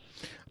now.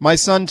 My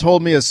son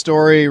told me a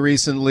story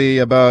recently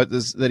about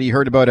this that he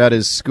heard about at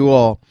his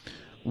school,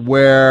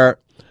 where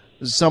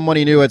someone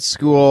he knew at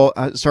school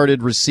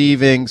started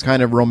receiving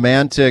kind of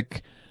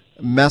romantic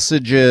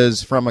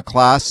messages from a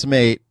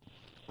classmate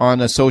on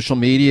a social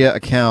media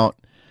account,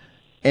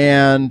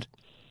 and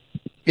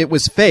it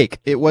was fake.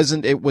 He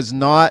was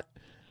not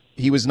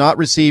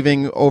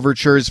receiving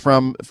overtures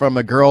from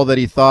a girl that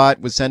he thought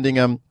was sending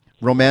him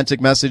romantic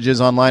messages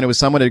online. It was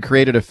someone who had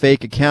created a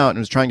fake account and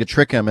was trying to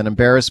trick him and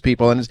embarrass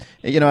people. And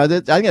I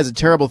think that's a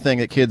terrible thing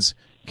that kids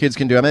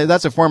can do. I mean,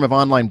 that's a form of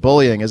online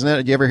bullying, isn't it?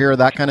 Did you ever hear of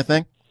that kind of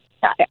thing?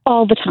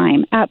 All the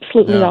time,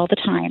 absolutely all the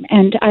time.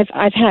 And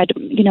I've had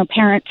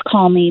parents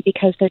call me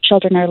because their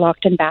children are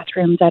locked in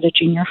bathrooms at a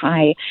junior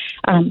high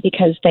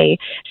because they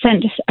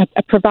sent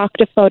a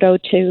provocative photo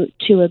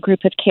to a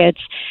group of kids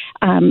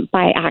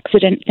by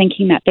accident,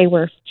 thinking that they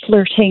were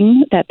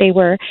flirting, that they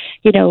were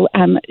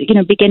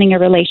beginning a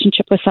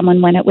relationship with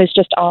someone when it was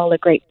just all a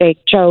great big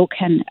joke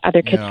and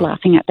other kids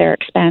laughing at their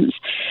expense.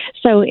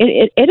 So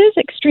it is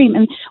extreme.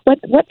 And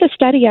what the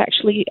study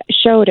actually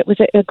showed, it was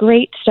a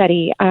great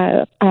study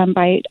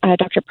by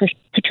Dr.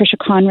 Patricia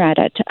Conrad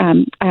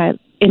at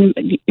in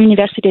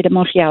Université de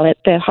Montréal at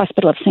the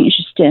Hospital of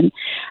Saint-Justin.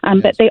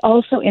 But they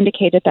also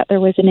indicated that there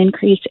was an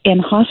increase in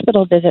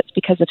hospital visits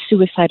because of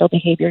suicidal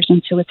behaviors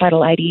and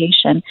suicidal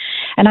ideation.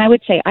 And I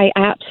would say I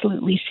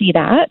absolutely see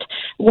that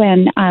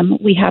when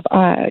we have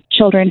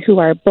children who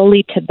are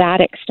bullied to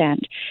that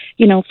extent.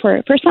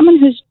 For someone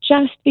who's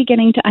just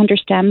beginning to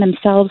understand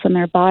themselves and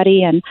their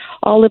body and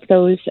all of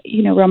those,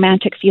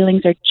 romantic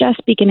feelings are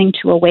just beginning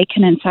to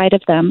awaken inside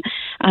of them,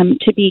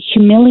 to be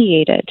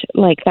humiliated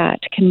like that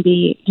can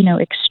be,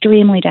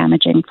 extremely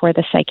damaging for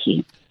the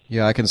psyche.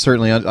 Yeah, I can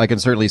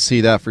certainly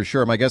see that for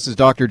sure. My guest is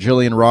Dr.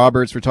 Jillian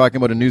Roberts. We're talking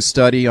about a new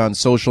study on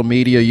social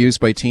media use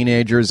by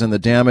teenagers and the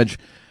damage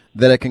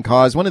that it can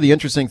cause. One of the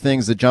interesting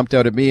things that jumped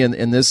out at me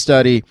in this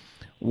study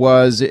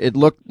was it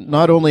looked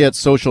not only at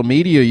social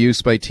media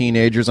use by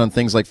teenagers on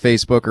things like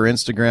Facebook or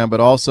Instagram, but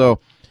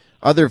also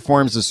other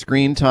forms of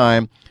screen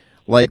time,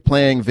 like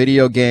playing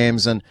video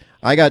games. And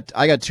I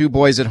got two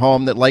boys at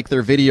home that like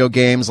their video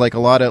games like a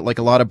lot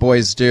of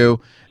boys do.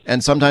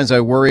 And sometimes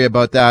I worry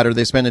about that, or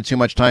they spend too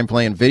much time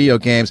playing video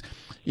games.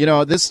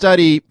 This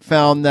study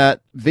found that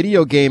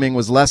video gaming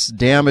was less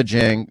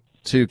damaging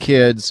to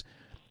kids.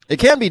 It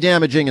can be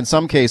damaging in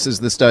some cases,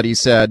 the study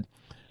said,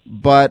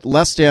 but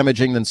less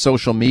damaging than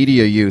social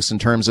media use in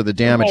terms of the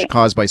damage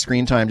caused by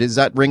screen time. Does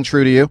that ring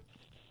true to you?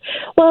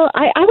 Well,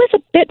 I was a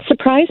bit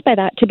surprised by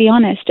that, to be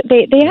honest.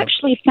 They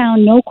actually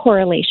found no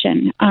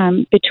correlation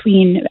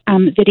between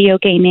video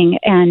gaming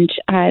and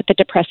the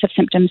depressive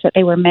symptoms that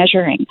they were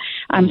measuring.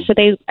 So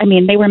they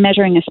were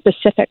measuring a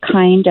specific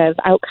kind of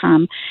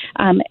outcome.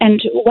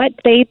 And what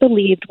they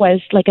believed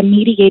was like a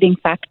mediating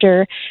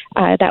factor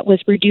that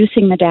was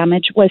reducing the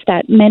damage was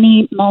that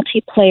many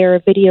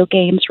multiplayer video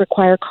games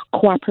require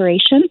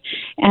cooperation,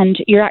 and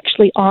you're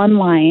actually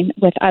online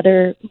with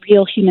other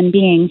real human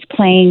beings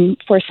playing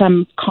for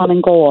some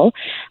common goal.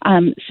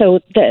 So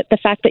the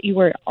fact that you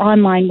were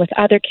online with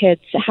other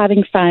kids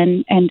having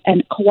fun and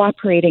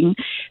cooperating,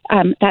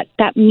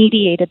 that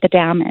mediated the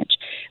damage.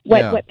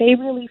 What they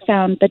really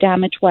found the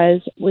damage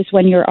was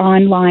when you're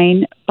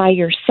online by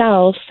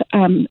yourself,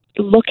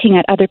 looking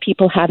at other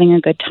people having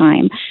a good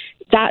time.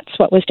 That's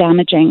what was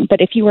damaging.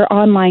 But if you were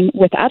online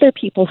with other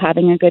people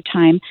having a good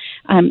time,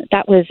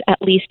 that was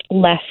at least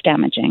less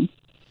damaging.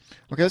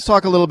 Okay, let's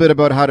talk a little bit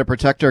about how to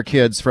protect our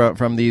kids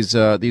from these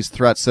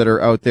threats that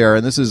are out there.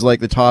 And this is like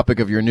the topic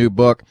of your new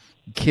book,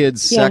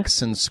 Kids,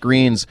 Sex, and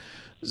Screens.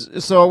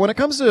 So when it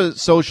comes to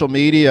social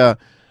media,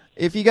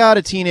 if you got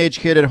a teenage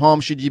kid at home,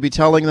 should you be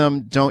telling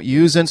them don't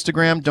use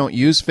Instagram, don't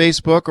use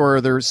Facebook, or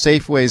are there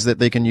safe ways that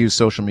they can use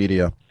social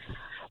media?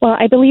 Well,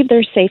 I believe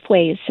there's safe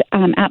ways,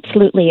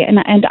 absolutely.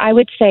 And I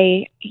would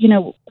say,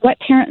 what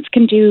parents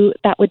can do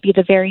that would be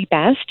the very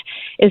best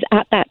is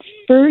at that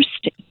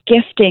first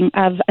gifting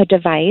of a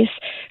device,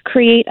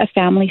 create a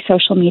family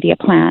social media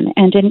plan.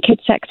 And in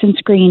Kids, Sex, and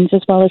Screens,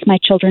 as well as my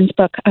children's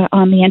book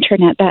on the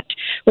internet that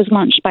was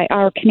launched by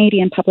our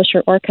Canadian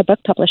publisher, Orca Book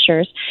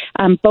Publishers,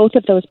 both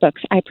of those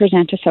books, I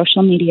present a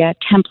social media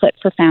template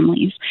for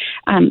families.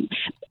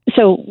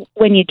 So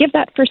when you give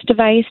that first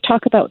device,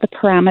 talk about the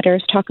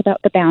parameters, talk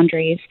about the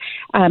boundaries,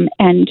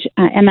 and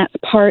that's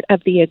part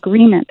of the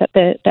agreement that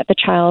the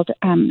child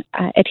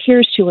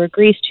adheres to or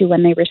agrees to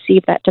when they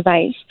receive that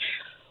device.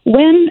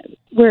 When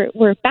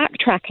we're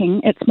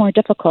backtracking, it's more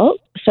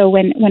difficult. So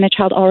when a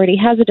child already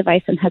has a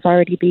device and has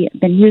already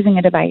been using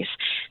a device,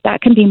 that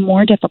can be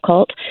more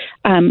difficult.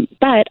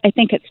 But I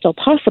think it's still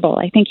possible.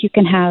 I think you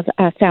can have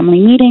a family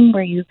meeting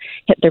where you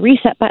hit the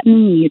reset button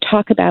and you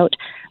talk about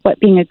what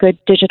being a good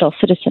digital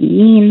citizen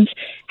means,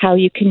 how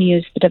you can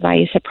use the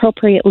device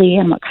appropriately,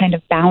 and what kind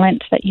of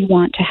balance that you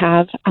want to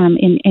have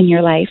in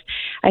your life.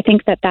 I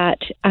think that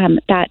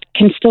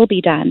can still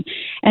be done.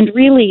 And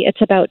really,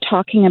 it's about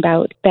talking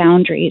about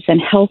boundaries and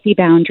healthy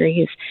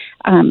boundaries,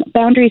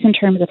 boundaries in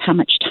terms of how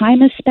much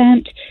time is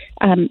spent,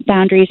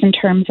 boundaries in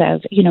terms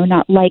of,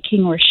 not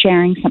liking or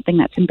sharing something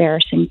that's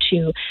embarrassing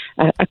to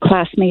a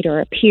classmate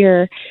or a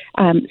peer.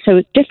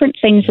 So different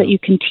things that you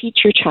can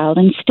teach your child,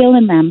 instill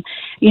in them,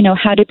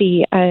 how to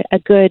be a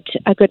good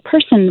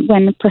person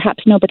when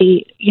perhaps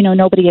nobody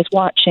is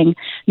watching,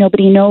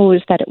 nobody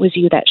knows that it was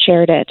you that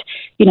shared it.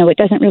 It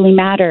doesn't really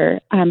matter.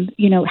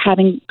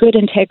 Having good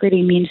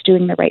integrity means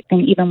doing the right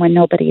thing even when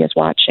nobody is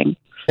watching.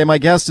 Hey, my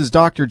guest is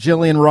Dr.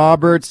 Jillian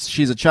Roberts.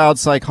 She's a child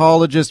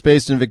psychologist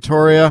based in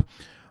Victoria.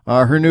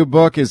 Her new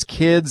book is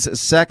Kids,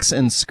 Sex,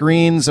 and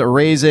Screens,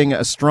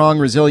 Raising Strong,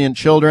 Resilient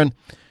Children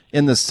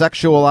in the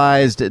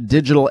Sexualized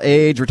Digital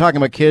Age. We're talking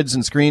about kids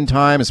and screen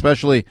time,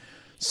 especially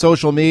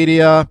social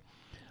media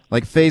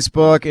like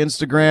Facebook,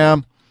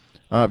 Instagram,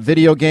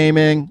 video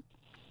gaming,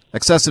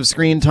 excessive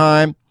screen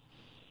time,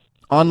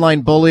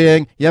 online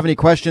bullying. You have any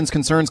questions,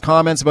 concerns,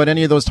 comments about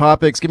any of those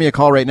topics? Give me a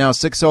call right now.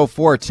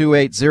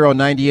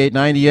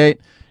 604-280-9898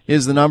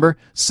 is the number.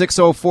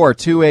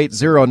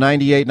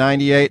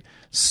 604-280-9898.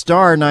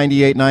 Star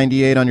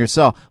 9898 on your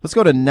cell. Let's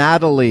go to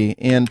Natalie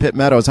in Pitt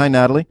Meadows. Hi,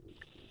 Natalie.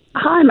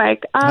 Hi,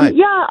 Mike. Hi.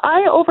 Yeah,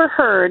 I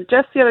overheard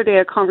just the other day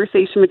a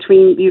conversation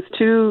between these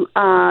two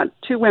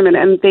women,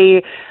 and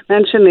they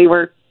mentioned they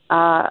were.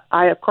 I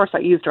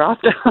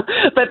eavesdropped,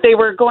 but they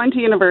were going to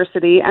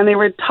university, and they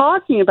were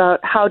talking about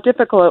how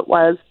difficult it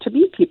was to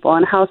meet people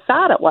and how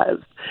sad it was.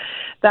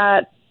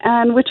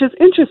 Which is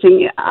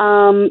interesting.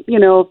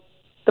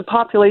 The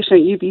population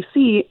at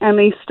UBC, and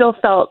they still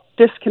felt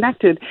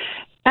disconnected.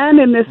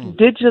 And in this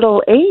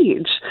digital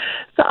age.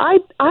 So I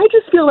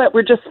just feel that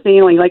we're just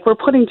failing. Like we're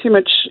putting too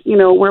much,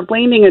 we're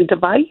blaming a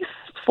device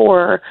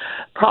for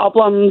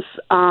problems,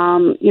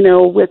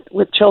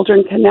 with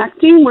children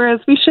connecting,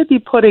 whereas we should be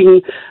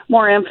putting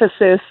more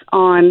emphasis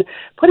on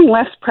putting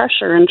less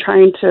pressure and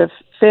trying to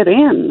fit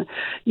in.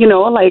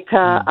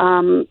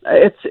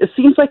 It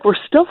seems like we're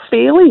still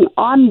failing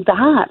on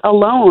that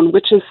alone,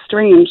 which is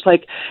strange.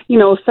 Like,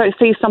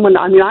 say someone,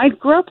 I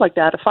grew up like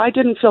that. If I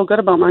didn't feel good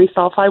about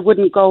myself, I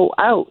wouldn't go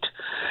out,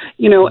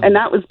 and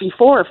that was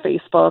before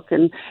Facebook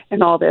and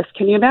all this.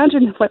 Can you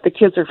imagine what the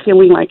kids are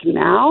feeling like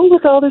now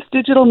with all this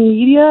digital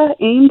media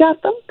aimed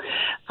at them?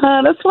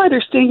 That's why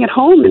they're staying at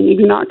home and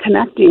maybe not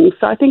connecting.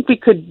 So I think we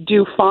could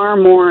do far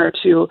more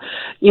to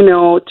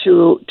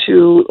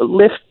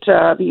lift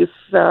these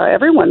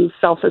everyone's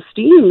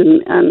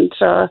self-esteem and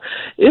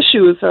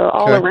issues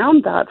all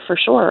around that for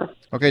sure.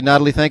 Okay,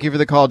 Natalie, thank you for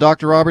the call.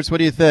 Dr. Roberts, what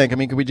do you think? I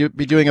mean, could we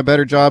be doing a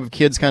better job of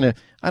kids kind of,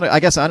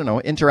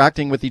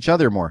 interacting with each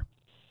other more?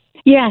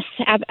 Yes,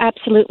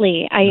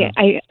 absolutely.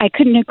 I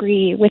couldn't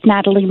agree with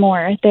Natalie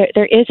more.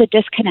 There is a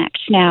disconnect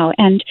now,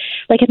 and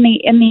like in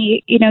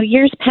the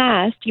years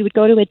past, you would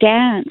go to a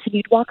dance and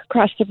you'd walk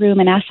across the room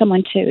and ask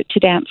someone to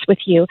dance with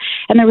you,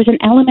 and there was an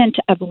element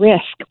of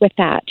risk with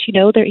that.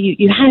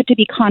 You had to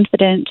be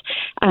confident.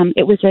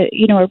 It was a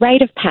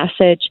rite of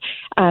passage,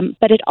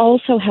 but it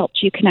also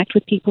helped you connect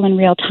with people in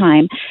real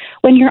time.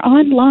 When you're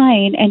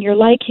online and you're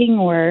liking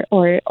or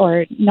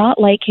not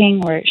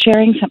liking or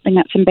sharing something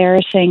that's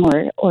embarrassing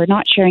or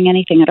not sharing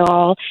anything at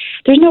all,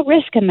 there's no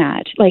risk in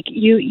that. Like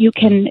you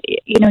can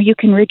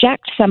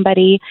reject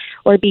somebody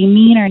or be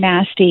mean or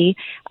nasty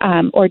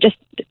or just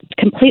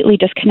completely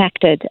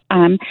disconnected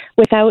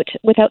without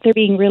there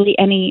being really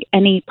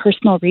any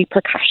personal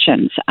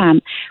repercussions,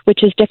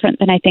 which is different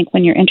than I think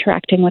when you're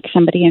interacting with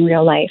somebody in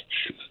real life.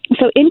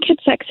 So in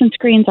Kids, Sex, and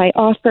Screens, I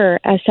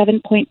offer a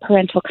 7-point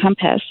parental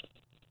compass.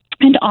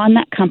 And on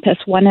that compass,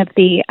 one of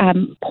the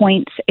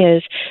points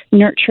is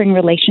nurturing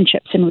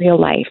relationships in real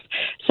life.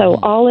 So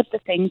all of the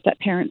things that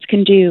parents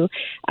can do,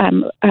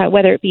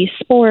 whether it be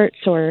sports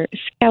or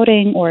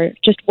scouting or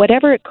just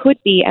whatever it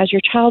could be as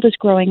your child is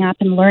growing up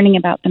and learning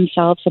about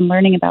themselves and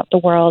learning about the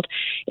world,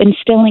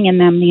 instilling in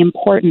them the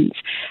importance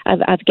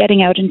of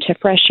getting out into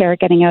fresh air,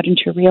 getting out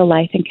into real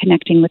life and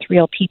connecting with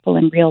real people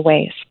in real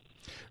ways.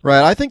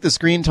 Right. I think the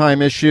screen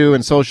time issue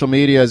and social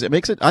media it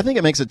makes it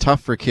tough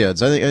for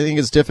kids. I think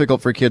it's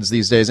difficult for kids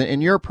these days.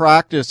 In your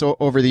practice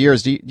over the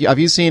years, do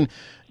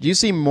you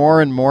see more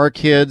and more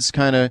kids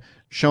kind of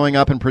showing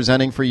up and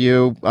presenting for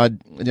you,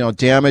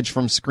 damage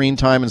from screen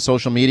time and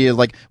social media?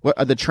 Like, what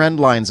are the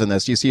trend lines in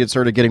this? Do you see it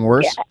sort of getting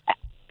worse? Yeah.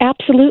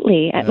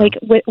 Absolutely. Like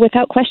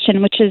without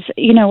question, which is,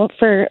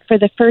 for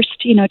the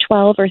first,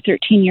 12 or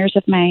 13 years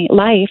of my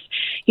life,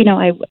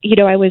 I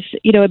was,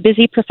 a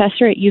busy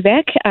professor at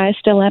UVic. I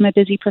still am a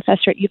busy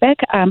professor at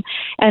UVic,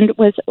 and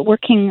was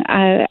working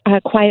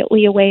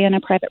quietly away in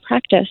a private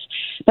practice.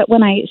 But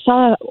when I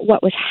saw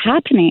what was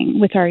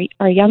happening with our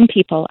young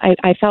people,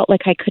 I felt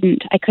like I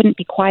couldn't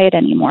be quiet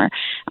anymore.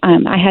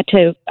 I had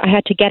to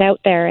get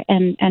out there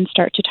and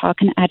start to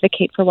talk and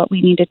advocate for what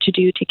we needed to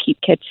do to keep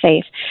kids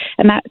safe.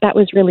 And that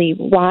was really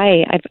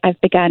why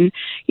I've begun,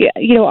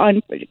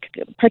 on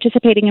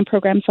participating in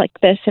programs like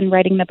this and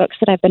writing the books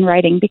that I've been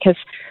writing, because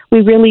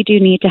we really do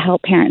need to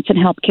help parents and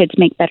help kids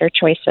make better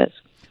choices.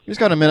 We've just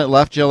got a minute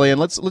left, Jillian.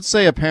 Let's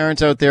say a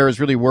parent out there is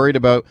really worried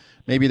about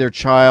maybe their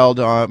child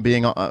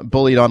being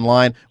bullied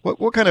online.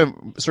 What kind of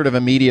sort of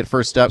immediate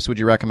first steps would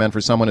you recommend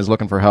for someone who's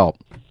looking for help?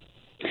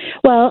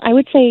 Well, I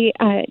would say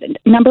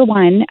number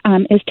one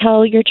is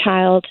tell your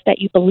child that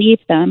you believe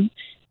them,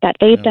 that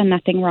they've done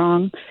nothing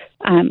wrong,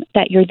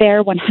 that you're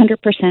there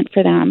 100%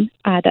 for them,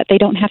 that they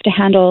don't have to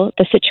handle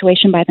the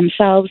situation by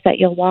themselves, that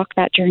you'll walk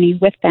that journey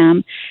with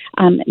them.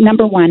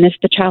 Number one is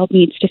the child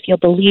needs to feel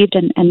believed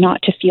and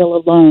not to feel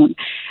alone.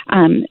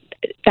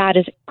 That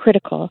is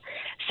critical.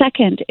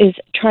 Second is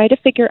try to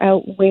figure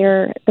out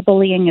where the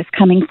bullying is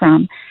coming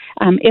from.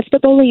 If the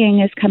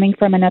bullying is coming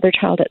from another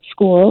child at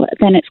school,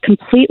 then it's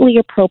completely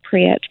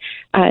appropriate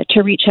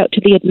to reach out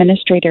to the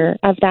administrator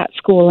of that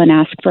school and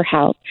ask for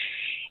help.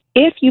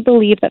 If you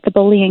believe that the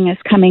bullying is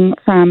coming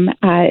from,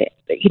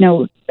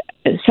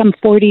 some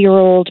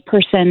 40-year-old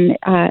person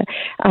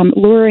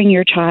luring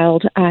your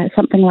child,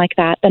 something like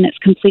that, then it's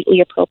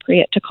completely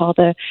appropriate to call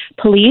the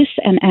police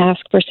and ask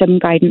for some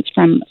guidance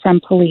from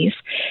police.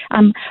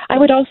 I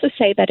would also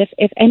say that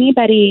if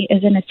anybody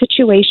is in a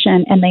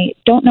situation and they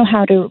don't know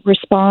how to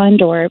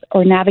respond or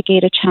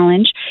navigate a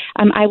challenge,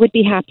 I would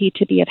be happy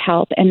to be of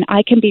help. And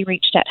I can be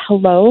reached at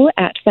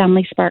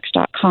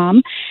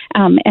hello@familysparks.com.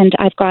 And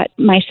I've got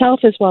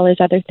myself as well as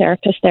other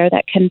therapists there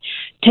that can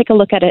take a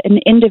look at an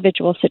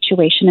individual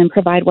situation and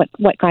provide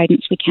what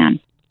guidance we can.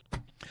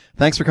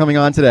 Thanks for coming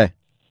on today.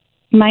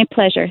 My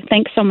pleasure.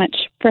 Thanks so much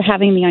for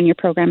having me on your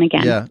program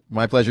again. Yeah,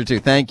 my pleasure too.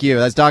 Thank you.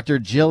 That's Dr.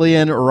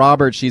 Jillian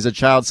Roberts. She's a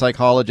child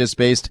psychologist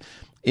based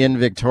in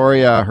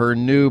Victoria. Her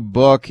new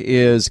book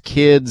is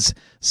Kids,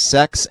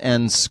 Sex,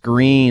 and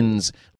Screens: